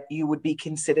subject, that you would be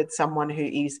considered someone who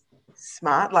is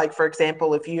smart? Like, for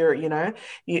example, if you're, you know,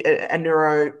 a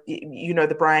neuro, you know,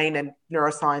 the brain and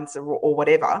neuroscience or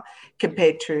whatever,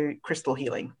 compared to crystal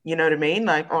healing, you know what I mean?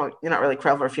 Like, oh, you're not really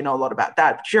clever if you know a lot about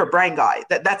that, but you're a brain guy.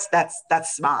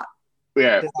 That's smart.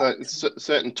 Yeah,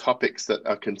 certain topics that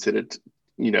are considered,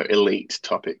 you know, elite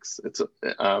topics.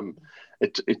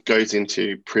 It goes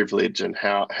into privilege and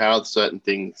how certain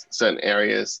things, certain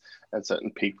areas, and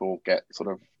certain people get sort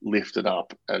of lifted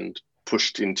up and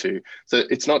pushed into. So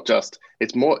it's not just,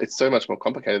 it's so much more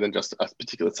complicated than just a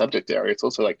particular subject area. It's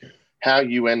also like how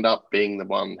you end up being the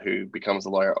one who becomes a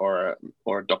lawyer or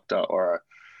a doctor or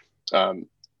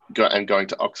going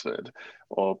to Oxford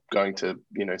or going to,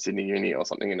 you know, Sydney Uni or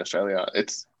something in Australia.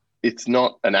 It's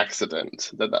not an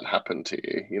accident that happened to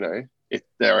you, you know.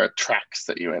 There are tracks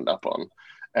that you end up on,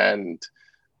 and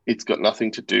it's got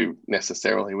nothing to do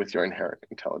necessarily with your inherent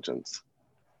intelligence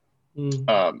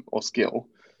or skill,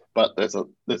 but there's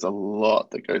a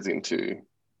lot that goes into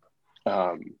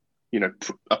you know,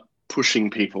 pushing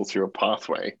people through a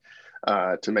pathway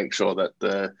to make sure that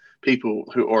the people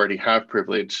who already have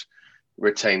privilege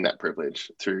retain that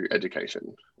privilege through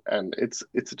education. And it's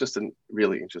just a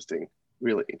really interesting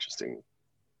really interesting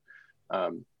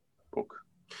book.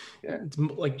 Yeah, it's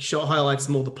like highlights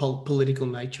more the political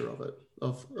nature of it,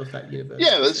 of that universe.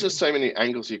 Yeah, there's just so many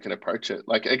angles you can approach it.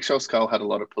 Like Eggshell Skull had a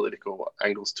lot of political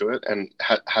angles to it, and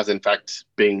has in fact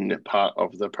been part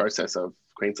of the process of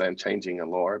Queensland changing a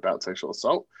law about sexual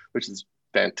assault, which is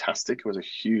fantastic. It was a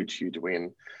huge, huge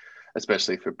win,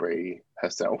 especially for Bree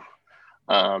herself.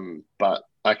 But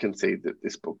I can see that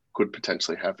this book could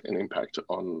potentially have an impact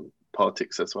on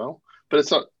politics as well. But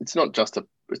it's not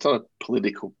a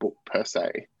political book per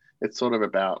se. It's sort of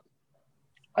about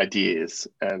ideas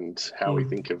and how we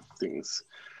think of things.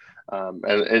 And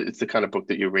it's the kind of book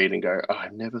that you read and go, oh,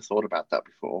 I've never thought about that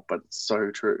before, but it's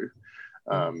so true.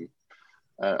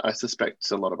 I suspect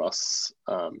a lot of us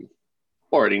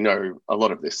already know a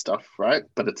lot of this stuff, right?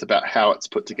 But it's about how it's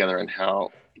put together and how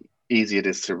easy it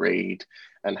is to read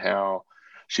and how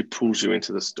she pulls you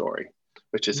into the story,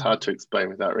 which is hard to explain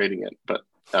without reading it. But,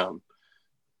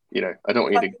 I don't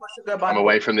want you to come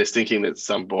away from this thinking that it's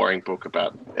some boring book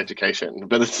about education,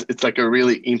 but it's like a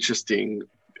really interesting,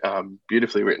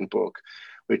 beautifully written book,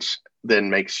 which then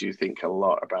makes you think a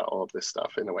lot about all of this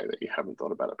stuff in a way that you haven't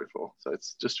thought about it before. So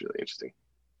it's just really interesting.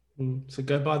 So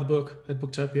go buy the book at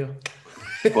Booktopia.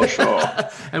 For sure.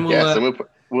 And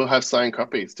we'll have signed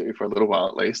copies too for a little while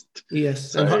at least.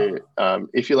 Yes. So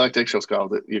if you liked Eggshell Skull,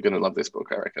 you're going to love this book,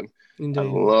 I reckon. Indeed. A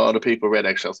lot of people read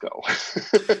Eggshell Skull.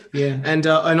 Yeah, and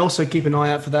also keep an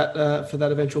eye out for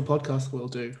that eventual podcast we'll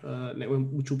do,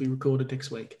 which will be recorded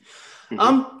next week.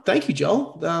 Thank you,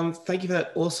 Joel. Thank you for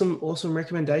that awesome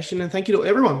recommendation, and thank you to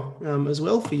everyone as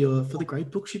well for the great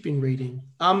books you've been reading.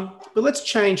 But let's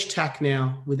change tack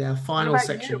now with our final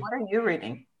section. What are you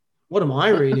reading? What am I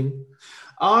reading?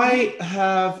 I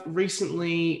have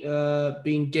recently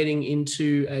been getting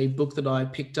into a book that I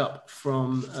picked up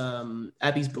from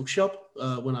Abby's bookshop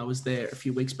when I was there a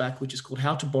few weeks back, which is called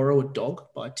How to Borrow a Dog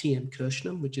by T.M.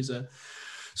 Kirshner, which is a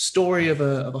story of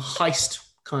a heist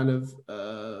kind of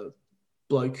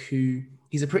bloke who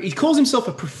he calls himself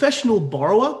a professional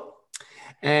borrower,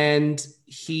 and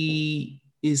he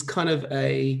is kind of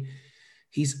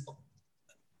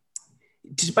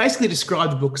to basically describe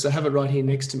the book, because I have it right here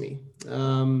next to me.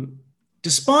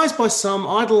 Despised by some,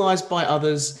 idolized by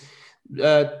others,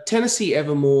 Tennessee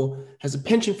Evermore has a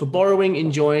penchant for borrowing,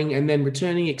 enjoying, and then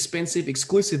returning expensive,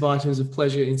 exclusive items of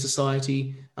pleasure in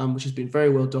society, which has been very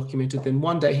well documented. Then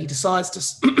one day he decides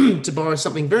to borrow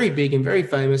something very big and very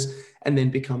famous, and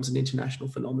then becomes an international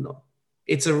phenomenon.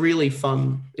 It's a really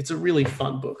fun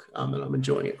book, and I'm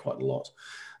enjoying it quite a lot.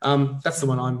 That's the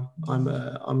one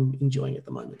I'm enjoying at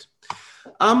the moment.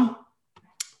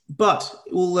 But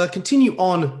we'll continue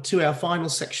on to our final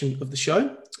section of the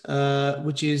show,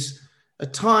 which is a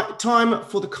time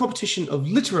for the competition of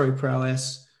literary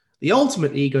prowess, the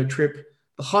ultimate ego trip,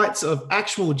 the heights of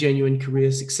actual genuine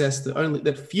career success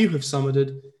that few have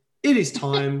summited. It is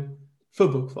time for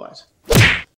Book Fight.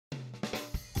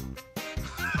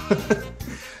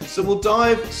 So we'll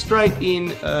dive straight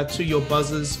in to your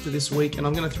buzzers for this week, and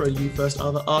I'm going to throw you first,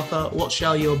 Arthur. What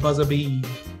shall your buzzer be?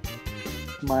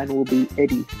 Mine will be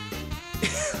Eddie.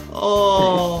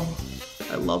 Oh,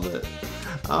 I love it.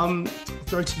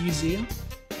 Throw it to you, Zia.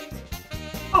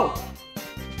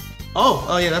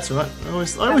 Oh, yeah, that's right. I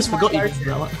always forgot you did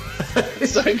that one.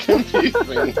 It's so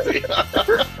confusing, Zia.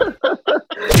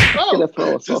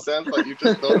 It just sounds like you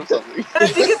just thought of something. I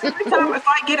think it's every time if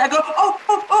I go,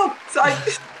 oh. So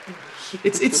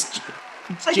it's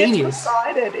I genius. Get so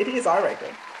excited. It is, I reckon.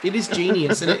 It is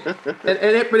genius, but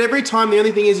every time the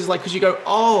only thing is like, because you go,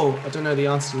 oh, I don't know the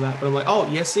answer to that, but I'm like, oh,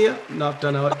 yes, Zia? No, I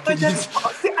don't know it. I just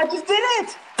did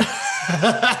it.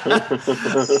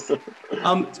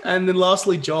 And then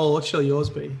lastly, Joel, what shall yours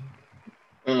be?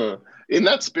 In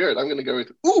that spirit, I'm going to go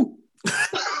with ooh.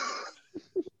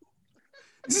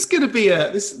 This is going to be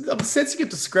I'm sensing a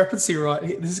discrepancy right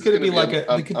here. This is going to be like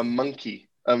a monkey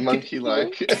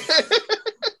like.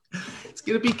 It's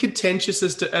going to be contentious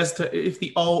as to if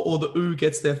the O or the oo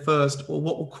gets there first, or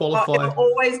what will qualify. It will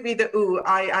always be the oo.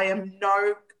 I am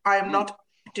not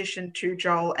competition to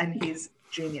Joel and his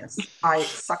genius. I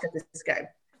suck at this game.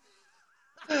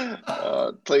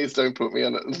 Please don't put me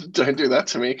on it. Don't do that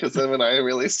to me, because then when I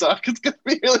really suck, it's going to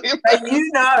be really embarrassing. And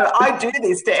you know, I do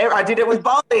this to I did it with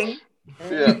bowling.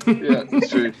 Yeah, it's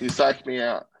true. You psyched me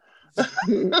out.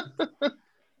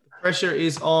 Pressure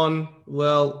is on.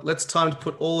 Well, time to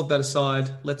put all of that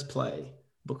aside. Let's play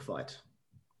Book Fight.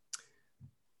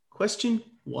 Question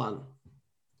 1.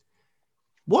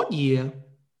 What year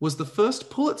was the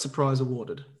first Pulitzer Prize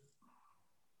awarded?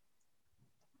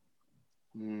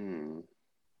 And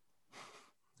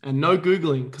no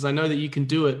Googling, because I know that you can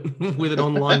do it with an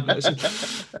online version.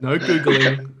 No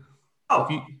Googling.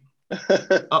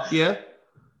 If you, yeah.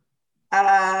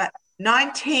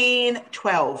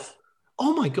 1912.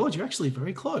 Oh my God, you're actually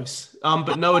very close.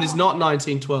 But no, it is not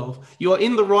 1912. You are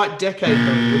in the right decade,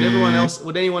 though.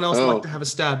 Would anyone else like to have a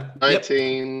stab?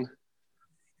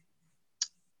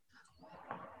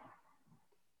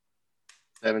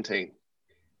 1917.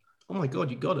 Oh my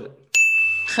God, you got it.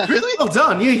 Really? Well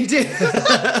done. Yeah, you did.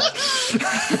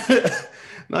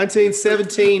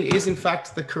 1917 is in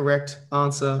fact the correct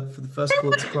answer for the first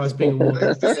Pulitzer Prize being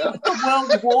awarded. The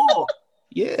World War.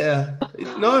 Yeah.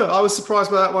 No, I was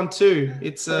surprised by that one too.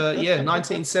 It's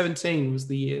 1917 was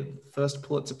the year the first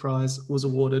Pulitzer Prize was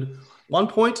awarded. 1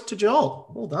 point to Joel.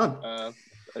 Well done.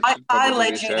 I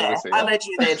led you there. I led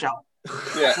you there, Joel.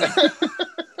 Yeah.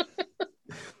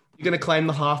 You're going to claim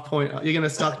the half point. You're going to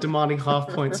start demanding half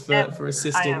points for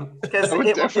assisting. I am, because I would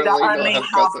it will be the definitely only not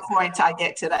have half got point I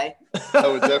get today. I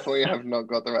would definitely have not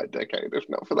got the right decade if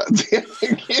not for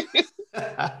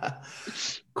that.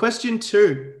 Question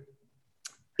 2.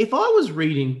 If I was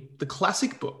reading the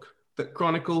classic book that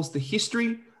chronicles the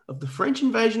history of the French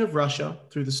invasion of Russia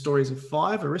through the stories of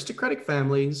 5 aristocratic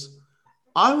families,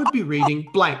 I would be reading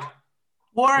blank.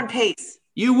 War and Peace.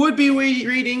 You would be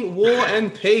reading War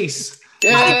and Peace.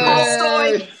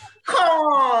 Tolstoy. Come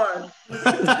on.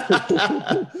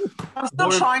 I'm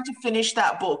still trying to finish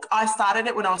that book. I started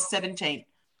it when I was 17.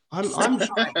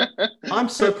 I'm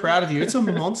so proud of you. It's a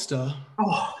monster.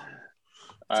 Oh.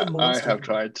 I have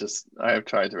tried to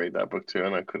read that book too,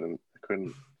 and I couldn't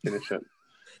finish it.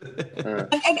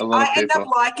 I end up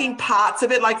liking parts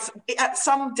of it. Like at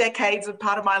some decades of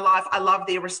part of my life, I love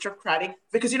the aristocratic,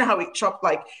 because you know how we chop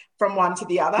like from one to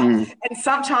the other. And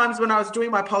sometimes when I was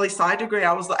doing my poli-sci degree,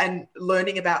 I was and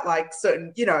learning about like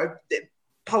certain,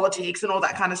 politics and all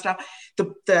that kind of stuff.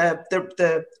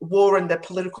 The war and the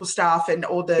political stuff and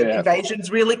all the invasions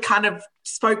really kind of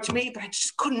spoke to me, but I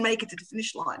just couldn't make it to the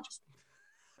finish line.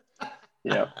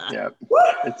 Yeah.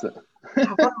 It's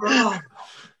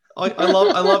I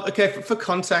love. Okay, for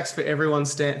context for everyone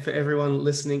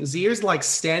listening, Zia's like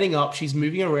standing up. She's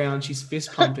moving around. She's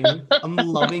fist pumping. I'm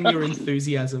loving your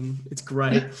enthusiasm. It's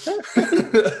great.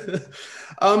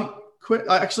 I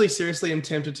actually seriously am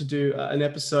tempted to do an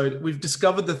episode. We've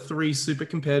discovered the 3 super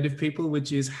competitive people,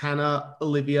 which is Hannah,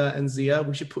 Olivia, and Zia.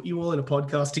 We should put you all in a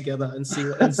podcast together and see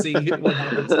what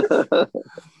happens.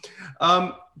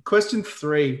 Question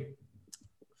 3.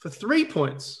 For 3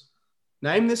 points,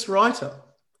 name this writer.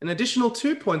 An additional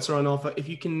 2 points are on offer if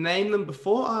you can name them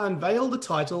before I unveil the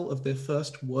title of their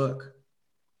first work.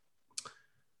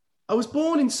 I was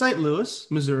born in St. Louis,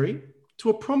 Missouri,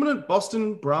 to a prominent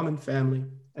Boston Brahmin family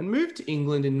and moved to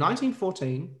England in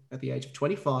 1914 at the age of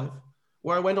 25,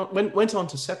 where I went on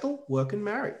to settle, work, and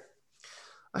marry.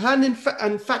 I had an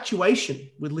infatuation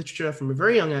with literature from a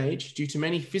very young age due to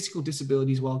many physical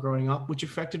disabilities while growing up, which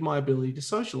affected my ability to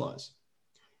socialize.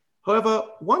 However,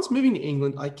 once moving to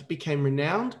England, I became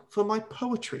renowned for my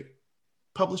poetry,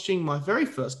 publishing my very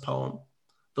first poem,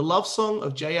 The Love Song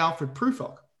of J. Alfred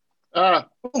Prufrock.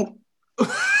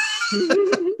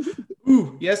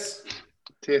 Ooh, yes.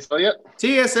 T.S. Eliot.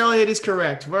 T.S. Eliot is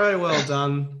correct. Very well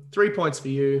done. 3 points for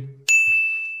you.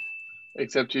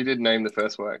 Except you did name the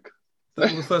first work.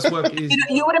 The first work is...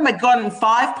 You would have gotten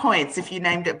 5 points if you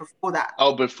named it before that.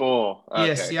 Oh, before. Okay.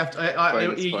 Yes, you have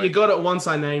to. You got it once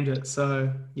I named it, so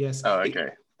yes. Oh, okay.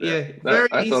 Yeah. No,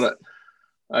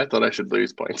 I thought I should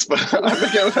lose points, but I'm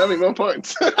okay with having more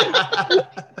points.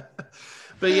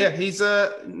 But yeah, he's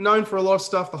known for a lot of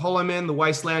stuff. The Hollow Man, The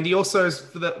Wasteland. He also is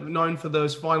known for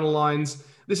those final lines.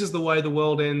 This is the way the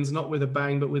world ends, not with a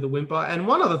bang, but with a whimper. And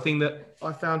one other thing that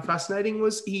I found fascinating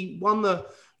was he won the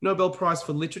Nobel Prize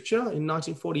for Literature in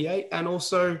 1948, and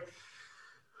also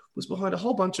was behind a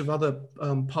whole bunch of other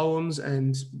poems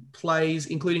and plays,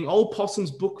 including Old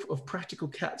Possum's Book of Practical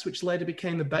Cats, which later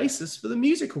became the basis for the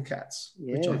musical Cats,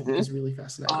 which I think is really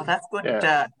fascinating. Oh, that's good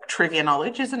trivia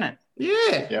knowledge, isn't it?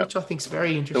 Yeah, which I think is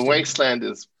very interesting. The Wasteland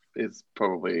is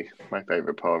probably my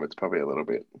favorite poem. It's probably a little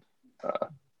bit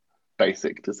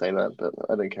basic to say that, but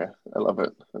I don't care. I love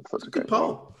it. It's such a great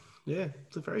poem. Yeah,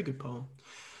 it's a very good poem.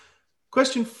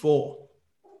 Question 4.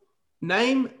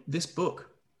 Name this book.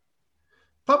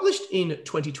 Published in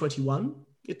 2021,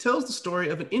 it tells the story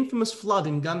of an infamous flood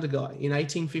in Gundagai in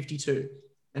 1852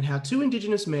 and how 2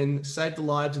 Indigenous men saved the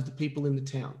lives of the people in the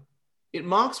town. It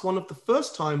marks one of the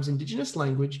first times Indigenous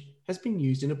language has been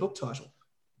used in a book title.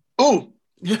 Oh!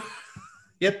 Yep.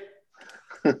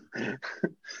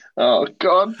 Oh,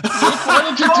 God. Why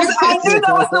did you do this? I knew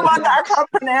that was the one that I can't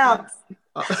pronounce.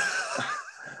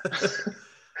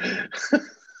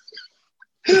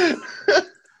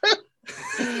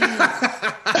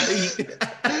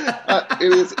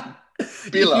 It is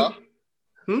Bila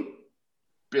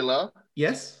Billa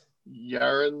Yes.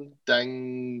 Yaran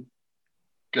Dangalangdare.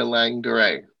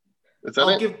 Is that I'll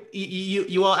it? give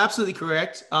you are absolutely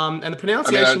correct. And the I mean, I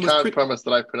pronunciation was can't promise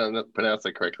that I pronounce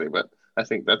it correctly, but I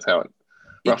think that's how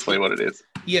roughly what it is.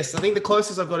 Yes, I think the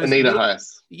closest I've got is Anita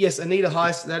Heiss. Yes, Anita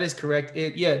Heiss. That is correct.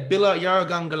 Billa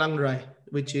Yaragangalangrai,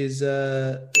 which is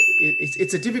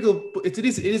it's a difficult it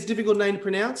is a difficult name to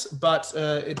pronounce, but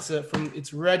it's from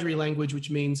its Wiradjuri language, which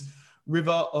means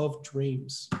river of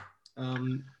dreams.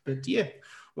 But yeah,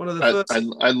 one of the first.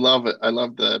 I love it. I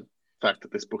love the fact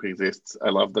that this book exists. I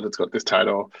love that it's got this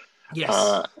title.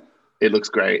 Yes, it looks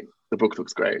great. The book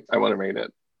looks great. I want to read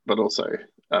it, but also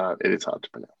it is hard to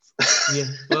pronounce. Yeah.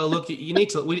 Well, look, you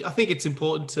need to. I think it's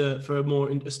important for a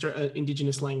more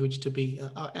Indigenous language to be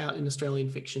out in Australian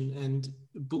fiction, and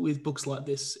with books like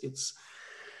this, it's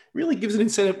really gives an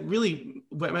incentive. Really,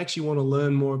 what makes you want to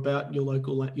learn more about your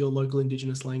local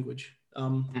Indigenous language.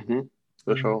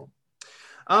 For sure.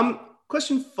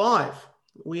 Question 5.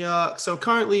 We are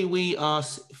currently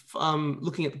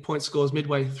looking at the point scores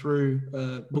midway through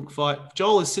book fight.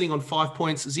 Joel is sitting on 5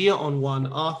 points, Zia on 1,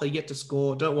 Arthur yet to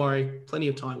score. Don't worry, plenty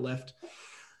of time left.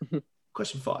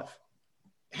 Question 5.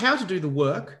 How to Do the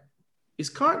Work is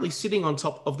currently sitting on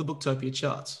top of the Booktopia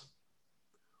charts.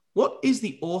 What is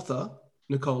the author,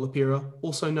 Nicole Lapira,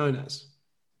 also known as?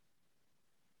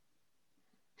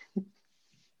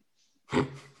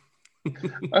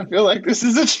 I feel like this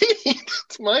is a cheat.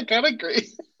 It's my category.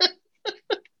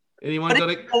 Anyone got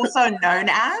it? Also known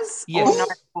as? Yes.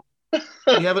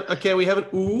 We have it. Okay, we have an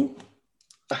ooh.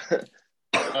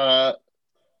 The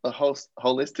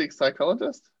holistic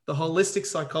psychologist? The holistic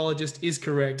psychologist is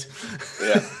correct.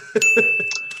 Yeah.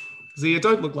 Zia,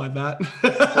 don't look like that.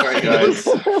 Sorry, guys.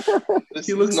 This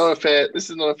is not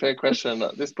a fair question.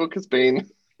 This book has been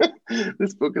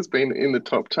in the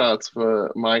top charts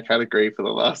for my category for the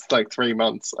last 3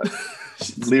 months. I've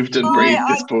lived and breathed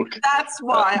this book. That's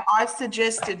why I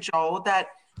suggested, Joel, that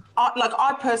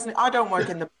I personally don't work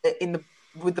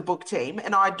with the book team,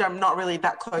 and I'm not really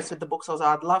that close with the books as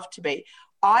I'd love to be.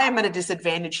 I am at a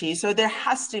disadvantage here, so there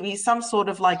has to be some sort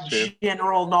of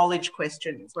general knowledge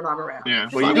questions when I'm around. Yeah,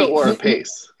 well, you got War and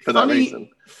Peace for that reason.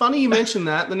 Funny you mentioned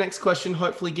that. The next question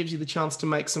hopefully gives you the chance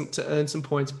to earn some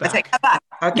points back.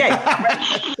 Okay.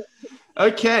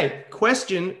 Okay.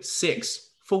 Question 6.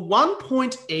 For 1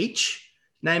 point each,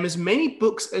 name as many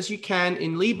books as you can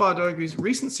in Leigh Bardugo's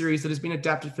recent series that has been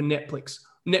adapted for Netflix.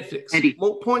 Eddie.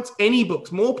 More points, any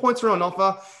books. More points are on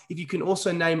offer if you can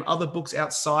also name other books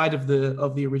outside of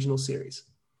the original series.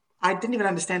 I didn't even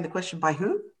understand the question. By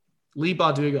who? Leigh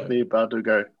Bardugo. Leigh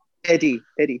Bardugo. Eddie.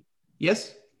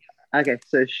 Yes? Okay,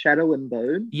 so Shadow and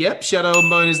Bone. Yep, Shadow and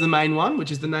Bone is the main one, which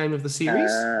is the name of the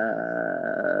series.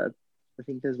 I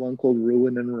think there's one called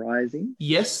Ruin and Rising.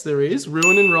 Yes, there is.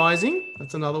 Ruin and Rising.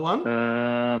 That's another one.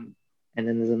 And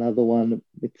then there's another one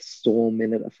with Storm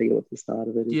in it. I forget what the start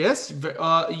of it is. Yes,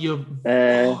 you're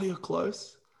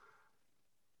close.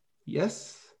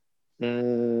 Yes.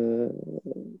 I've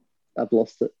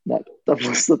lost it. No, I've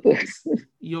lost it.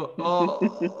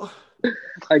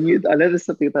 I know there's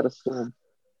something about a storm.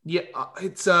 Yeah,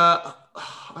 it's should I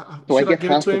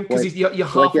give it to him? Because you're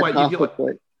halfway.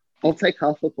 I'll take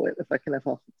half a point if I can have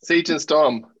half. Siege and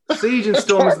Storm. Siege and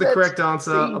Storm is the correct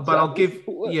answer, but I'll give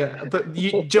But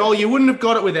Joel, you wouldn't have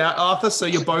got it without Arthur, so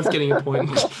you're both getting a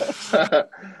point. I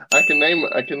can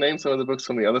name some of the books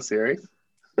from the other series.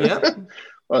 Yeah.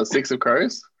 Well, Six of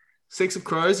Crows. Six of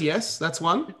Crows, yes, that's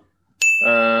one.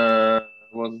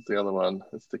 What's the other one?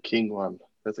 It's the King one.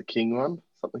 There's a King one.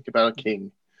 Something about a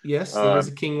king. Yes, there is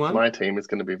a King one. My team is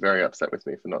going to be very upset with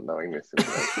me for not knowing this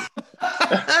information.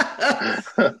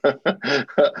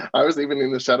 I was even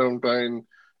in the Shadow and Bone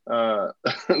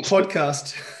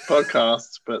podcast,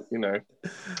 but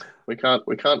we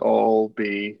can't all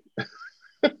be.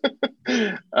 What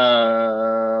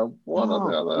are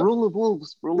the other? Rule of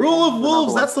Wolves. Rule of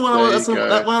Wolves. That's the one.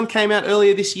 That one came out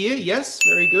earlier this year. Yes,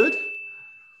 very good.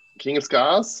 King of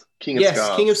Scars. King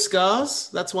of Scars.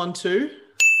 That's one too.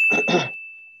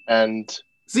 And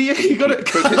Zia, you got it.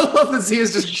 I love that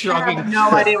Zia's just shrugging. I have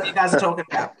no idea what you guys are talking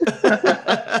about.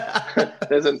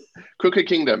 There's a Crooked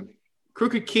Kingdom.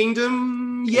 Crooked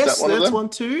Kingdom. Yes, that's one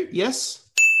too. Yes.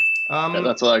 And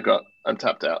that's all I got. I'm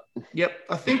tapped out. Yep,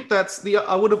 I think that's the.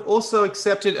 I would have also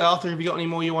accepted. Arthur, have you got any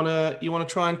more you want to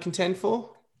try and contend for?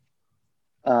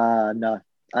 No,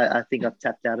 I think I've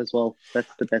tapped out as well.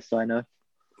 That's the best I know.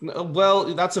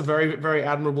 Well, that's a very, very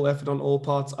admirable effort on all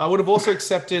parts. I would have also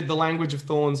accepted The Language of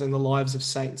Thorns and The Lives of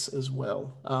Saints as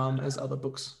well as other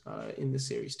books in the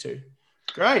series too.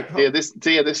 Great.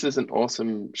 This is an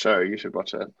awesome show. You should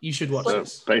watch it. You should watch So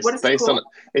this. based on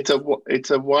it's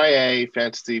a YA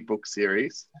fantasy book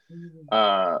series,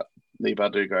 Lee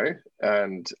Bardugo,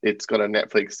 and it's got a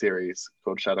Netflix series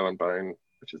called Shadow and Bone,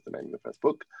 which is the name of the first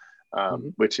book,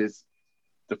 which is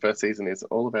the first season is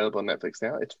all available on Netflix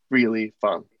now. It's really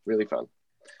fun, really fun.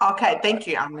 Okay, thank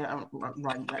you. I'm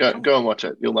writing that. Go and watch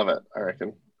it. You'll love it, I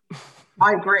reckon.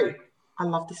 I agree. I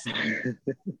love this.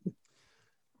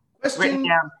 Question. Written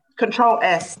down. Control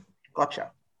S.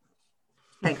 Gotcha.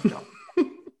 Thanks, John.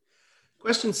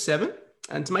 Question 7,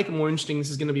 and to make it more interesting,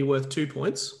 this is going to be worth 2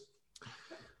 points.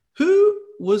 Who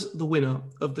was the winner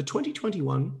of the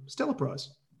 2021 Stella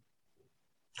Prize?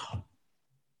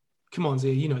 Come on,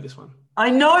 Zia, you know this one.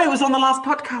 I know it was on the last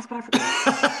podcast, but I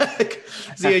forgot.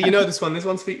 Zia, you know this one. This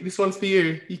one's for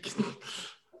you.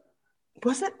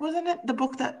 Wasn't it the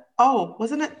book that? Oh,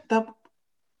 wasn't it the?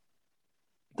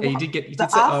 Yeah, you did say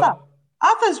Arthur.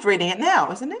 Arthur's reading it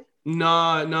now, isn't it?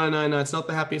 No. It's not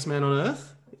The Happiest Man on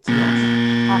Earth. It's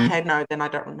not. Okay, no, then I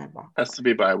don't remember. Has to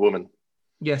be by a woman.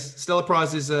 Yes, Stella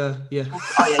Prize is yeah.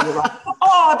 Oh yeah, you're right.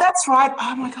 Oh, that's right.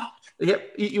 Oh my god.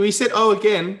 Yep, we said oh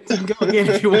again. You can go again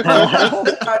if you want. No,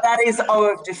 that is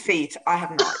O of defeat. I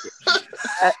have no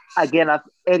idea. Again,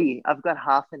 I've got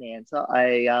half an answer.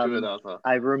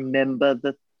 I remember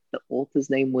that the author's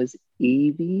name was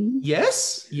Evie.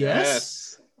 Yes.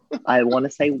 I want to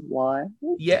say why.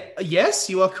 Yeah, yes,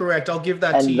 you are correct. I'll give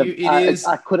that to you. It is.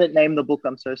 I couldn't name the book.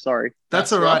 I'm so sorry.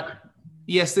 That's all right.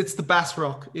 Yes, it's the Bass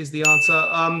Rock is the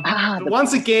answer.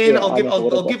 Once again,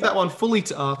 I'll give that one fully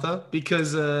to Arthur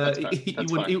because he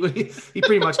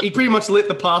pretty much lit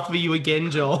the path for you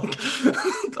again, Joel.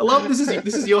 I love this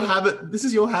is your habit. This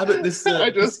is your habit.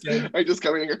 I just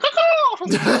come in and go.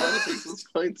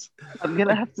 I'm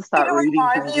gonna have to start reading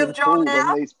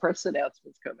when these press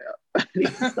announcements come out. I need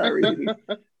to start reading.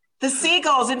 The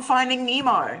seagulls in Finding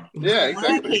Nemo. Yeah,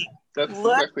 exactly. That's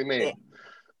exactly me.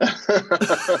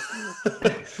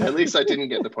 At least I didn't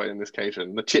get the point in this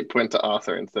occasion. The chip went to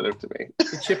Arthur instead of to me.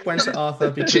 The chip went to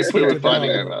Arthur because the chip we were fighting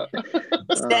over.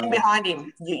 Stand behind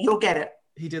him. You'll get it.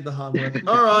 He did the hard work.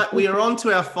 All right, we are on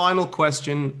to our final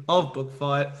question of Book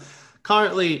Fight.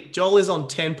 Currently, Joel is on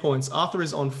 10 points. Arthur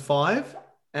is on 5,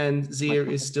 and Zia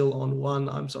is still on 1.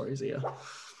 I'm sorry, Zia.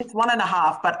 It's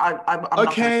 1.5, but I'm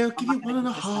okay. I'll give you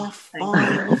 1.5.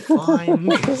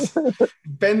 Fine.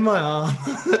 Bend my arm.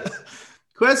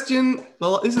 Question.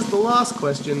 Well, this is the last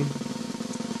question.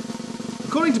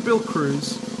 According to Bill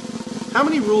Cruz, how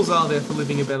many rules are there for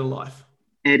living a better life?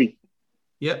 Eddie.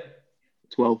 Yep.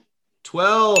 12.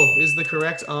 12 is the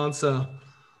correct answer.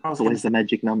 Always the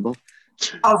magic number.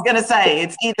 I was going to say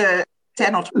it's either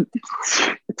 10 or 12.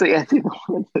 It's either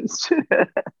one of those two.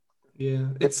 Yeah,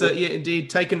 it's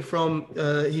indeed taken from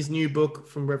his new book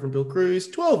from Reverend Bill Cruz,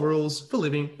 12 Rules for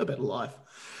Living a Better Life.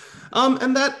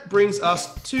 And that brings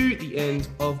us to the end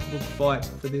of Book Fight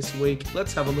for this week.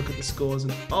 Let's have a look at the scores.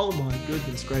 And oh my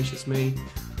goodness gracious me.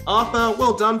 Arthur,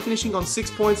 well done, finishing on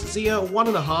 6 points. Zia,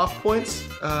 1.5 points.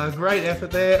 Great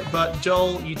effort there. But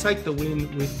Joel, you take the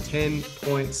win with 10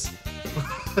 points.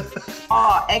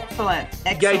 Oh, excellent.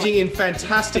 Engaging in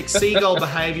fantastic seagull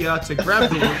behaviour to grab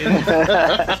the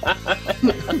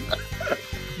win.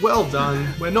 Well done.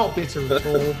 We're not bitter at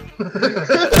all.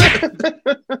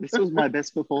 This was my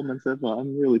best performance ever.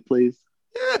 I'm really pleased.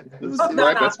 Yeah, it was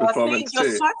my best performance too.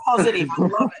 You're so positive. I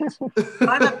love it.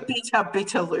 I'm a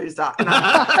bitter loser. And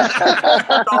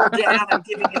I'm down and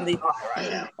giving him the eye right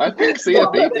now. I think Zia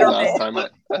beat me last time. I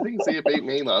think Zia beat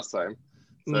me last time.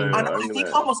 So I think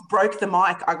I almost broke the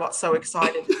mic. I got so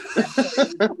excited.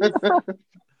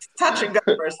 Touch and go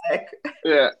for a sec.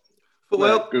 Yeah.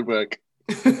 Well, good work.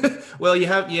 Well, you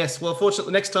have, yes. Well,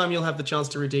 fortunately, next time you'll have the chance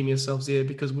to redeem yourselves here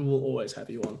because we will always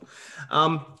have you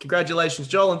on. Congratulations,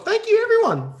 Joel, and thank you,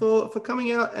 everyone, for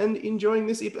coming out and enjoying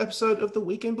this episode of the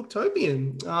Weekend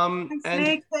Booktopian. Thanks,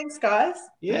 Nick. Thanks, guys.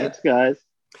 Yeah. Thanks, guys.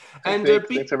 And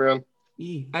thanks, everyone.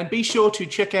 Yeah. And be sure to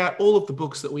check out all of the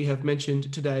books that we have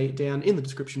mentioned today down in the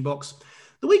description box.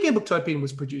 The Weekend Booktopian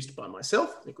was produced by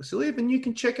myself, Nick Wasiliev, and you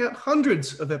can check out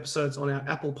hundreds of episodes on our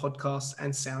Apple Podcasts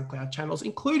and SoundCloud channels,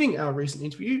 including our recent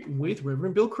interview with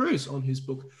Reverend Bill Cruz on his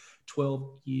book, 12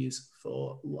 Years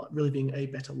for Living a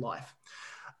Better Life.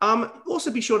 Also,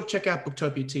 be sure to check out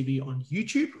Booktopia TV on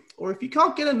YouTube, or if you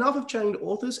can't get enough of Chained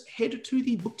Authors, head to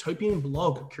the Booktopian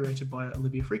blog curated by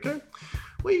Olivia Frico,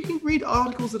 where you can read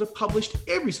articles that are published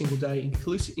every single day,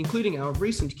 including our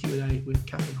recent Q&A with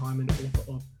Catherine Hyman,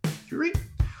 author of Fury.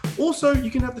 Also, you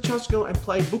can have the chance to go and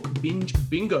play Book Binge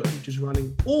Bingo, which is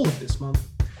running all of this month.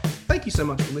 Thank you so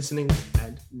much for listening,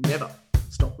 and never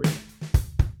stop reading.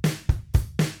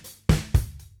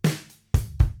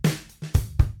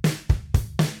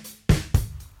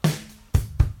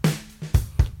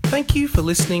 Thank you for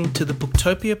listening to the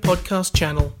Booktopia podcast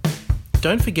channel.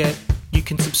 Don't forget, you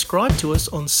can subscribe to us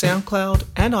on SoundCloud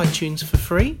and iTunes for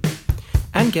free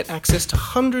and get access to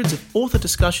hundreds of author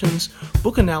discussions,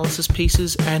 book analysis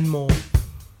pieces, and more.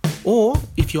 Or,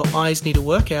 if your eyes need a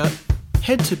workout,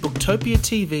 head to Booktopia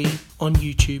TV on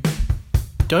YouTube.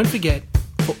 Don't forget,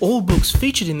 for all books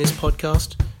featured in this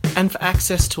podcast, and for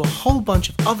access to a whole bunch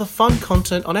of other fun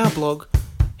content on our blog,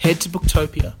 head to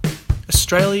Booktopia,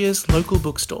 Australia's local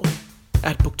bookstore,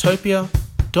 at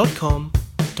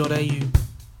booktopia.com.au.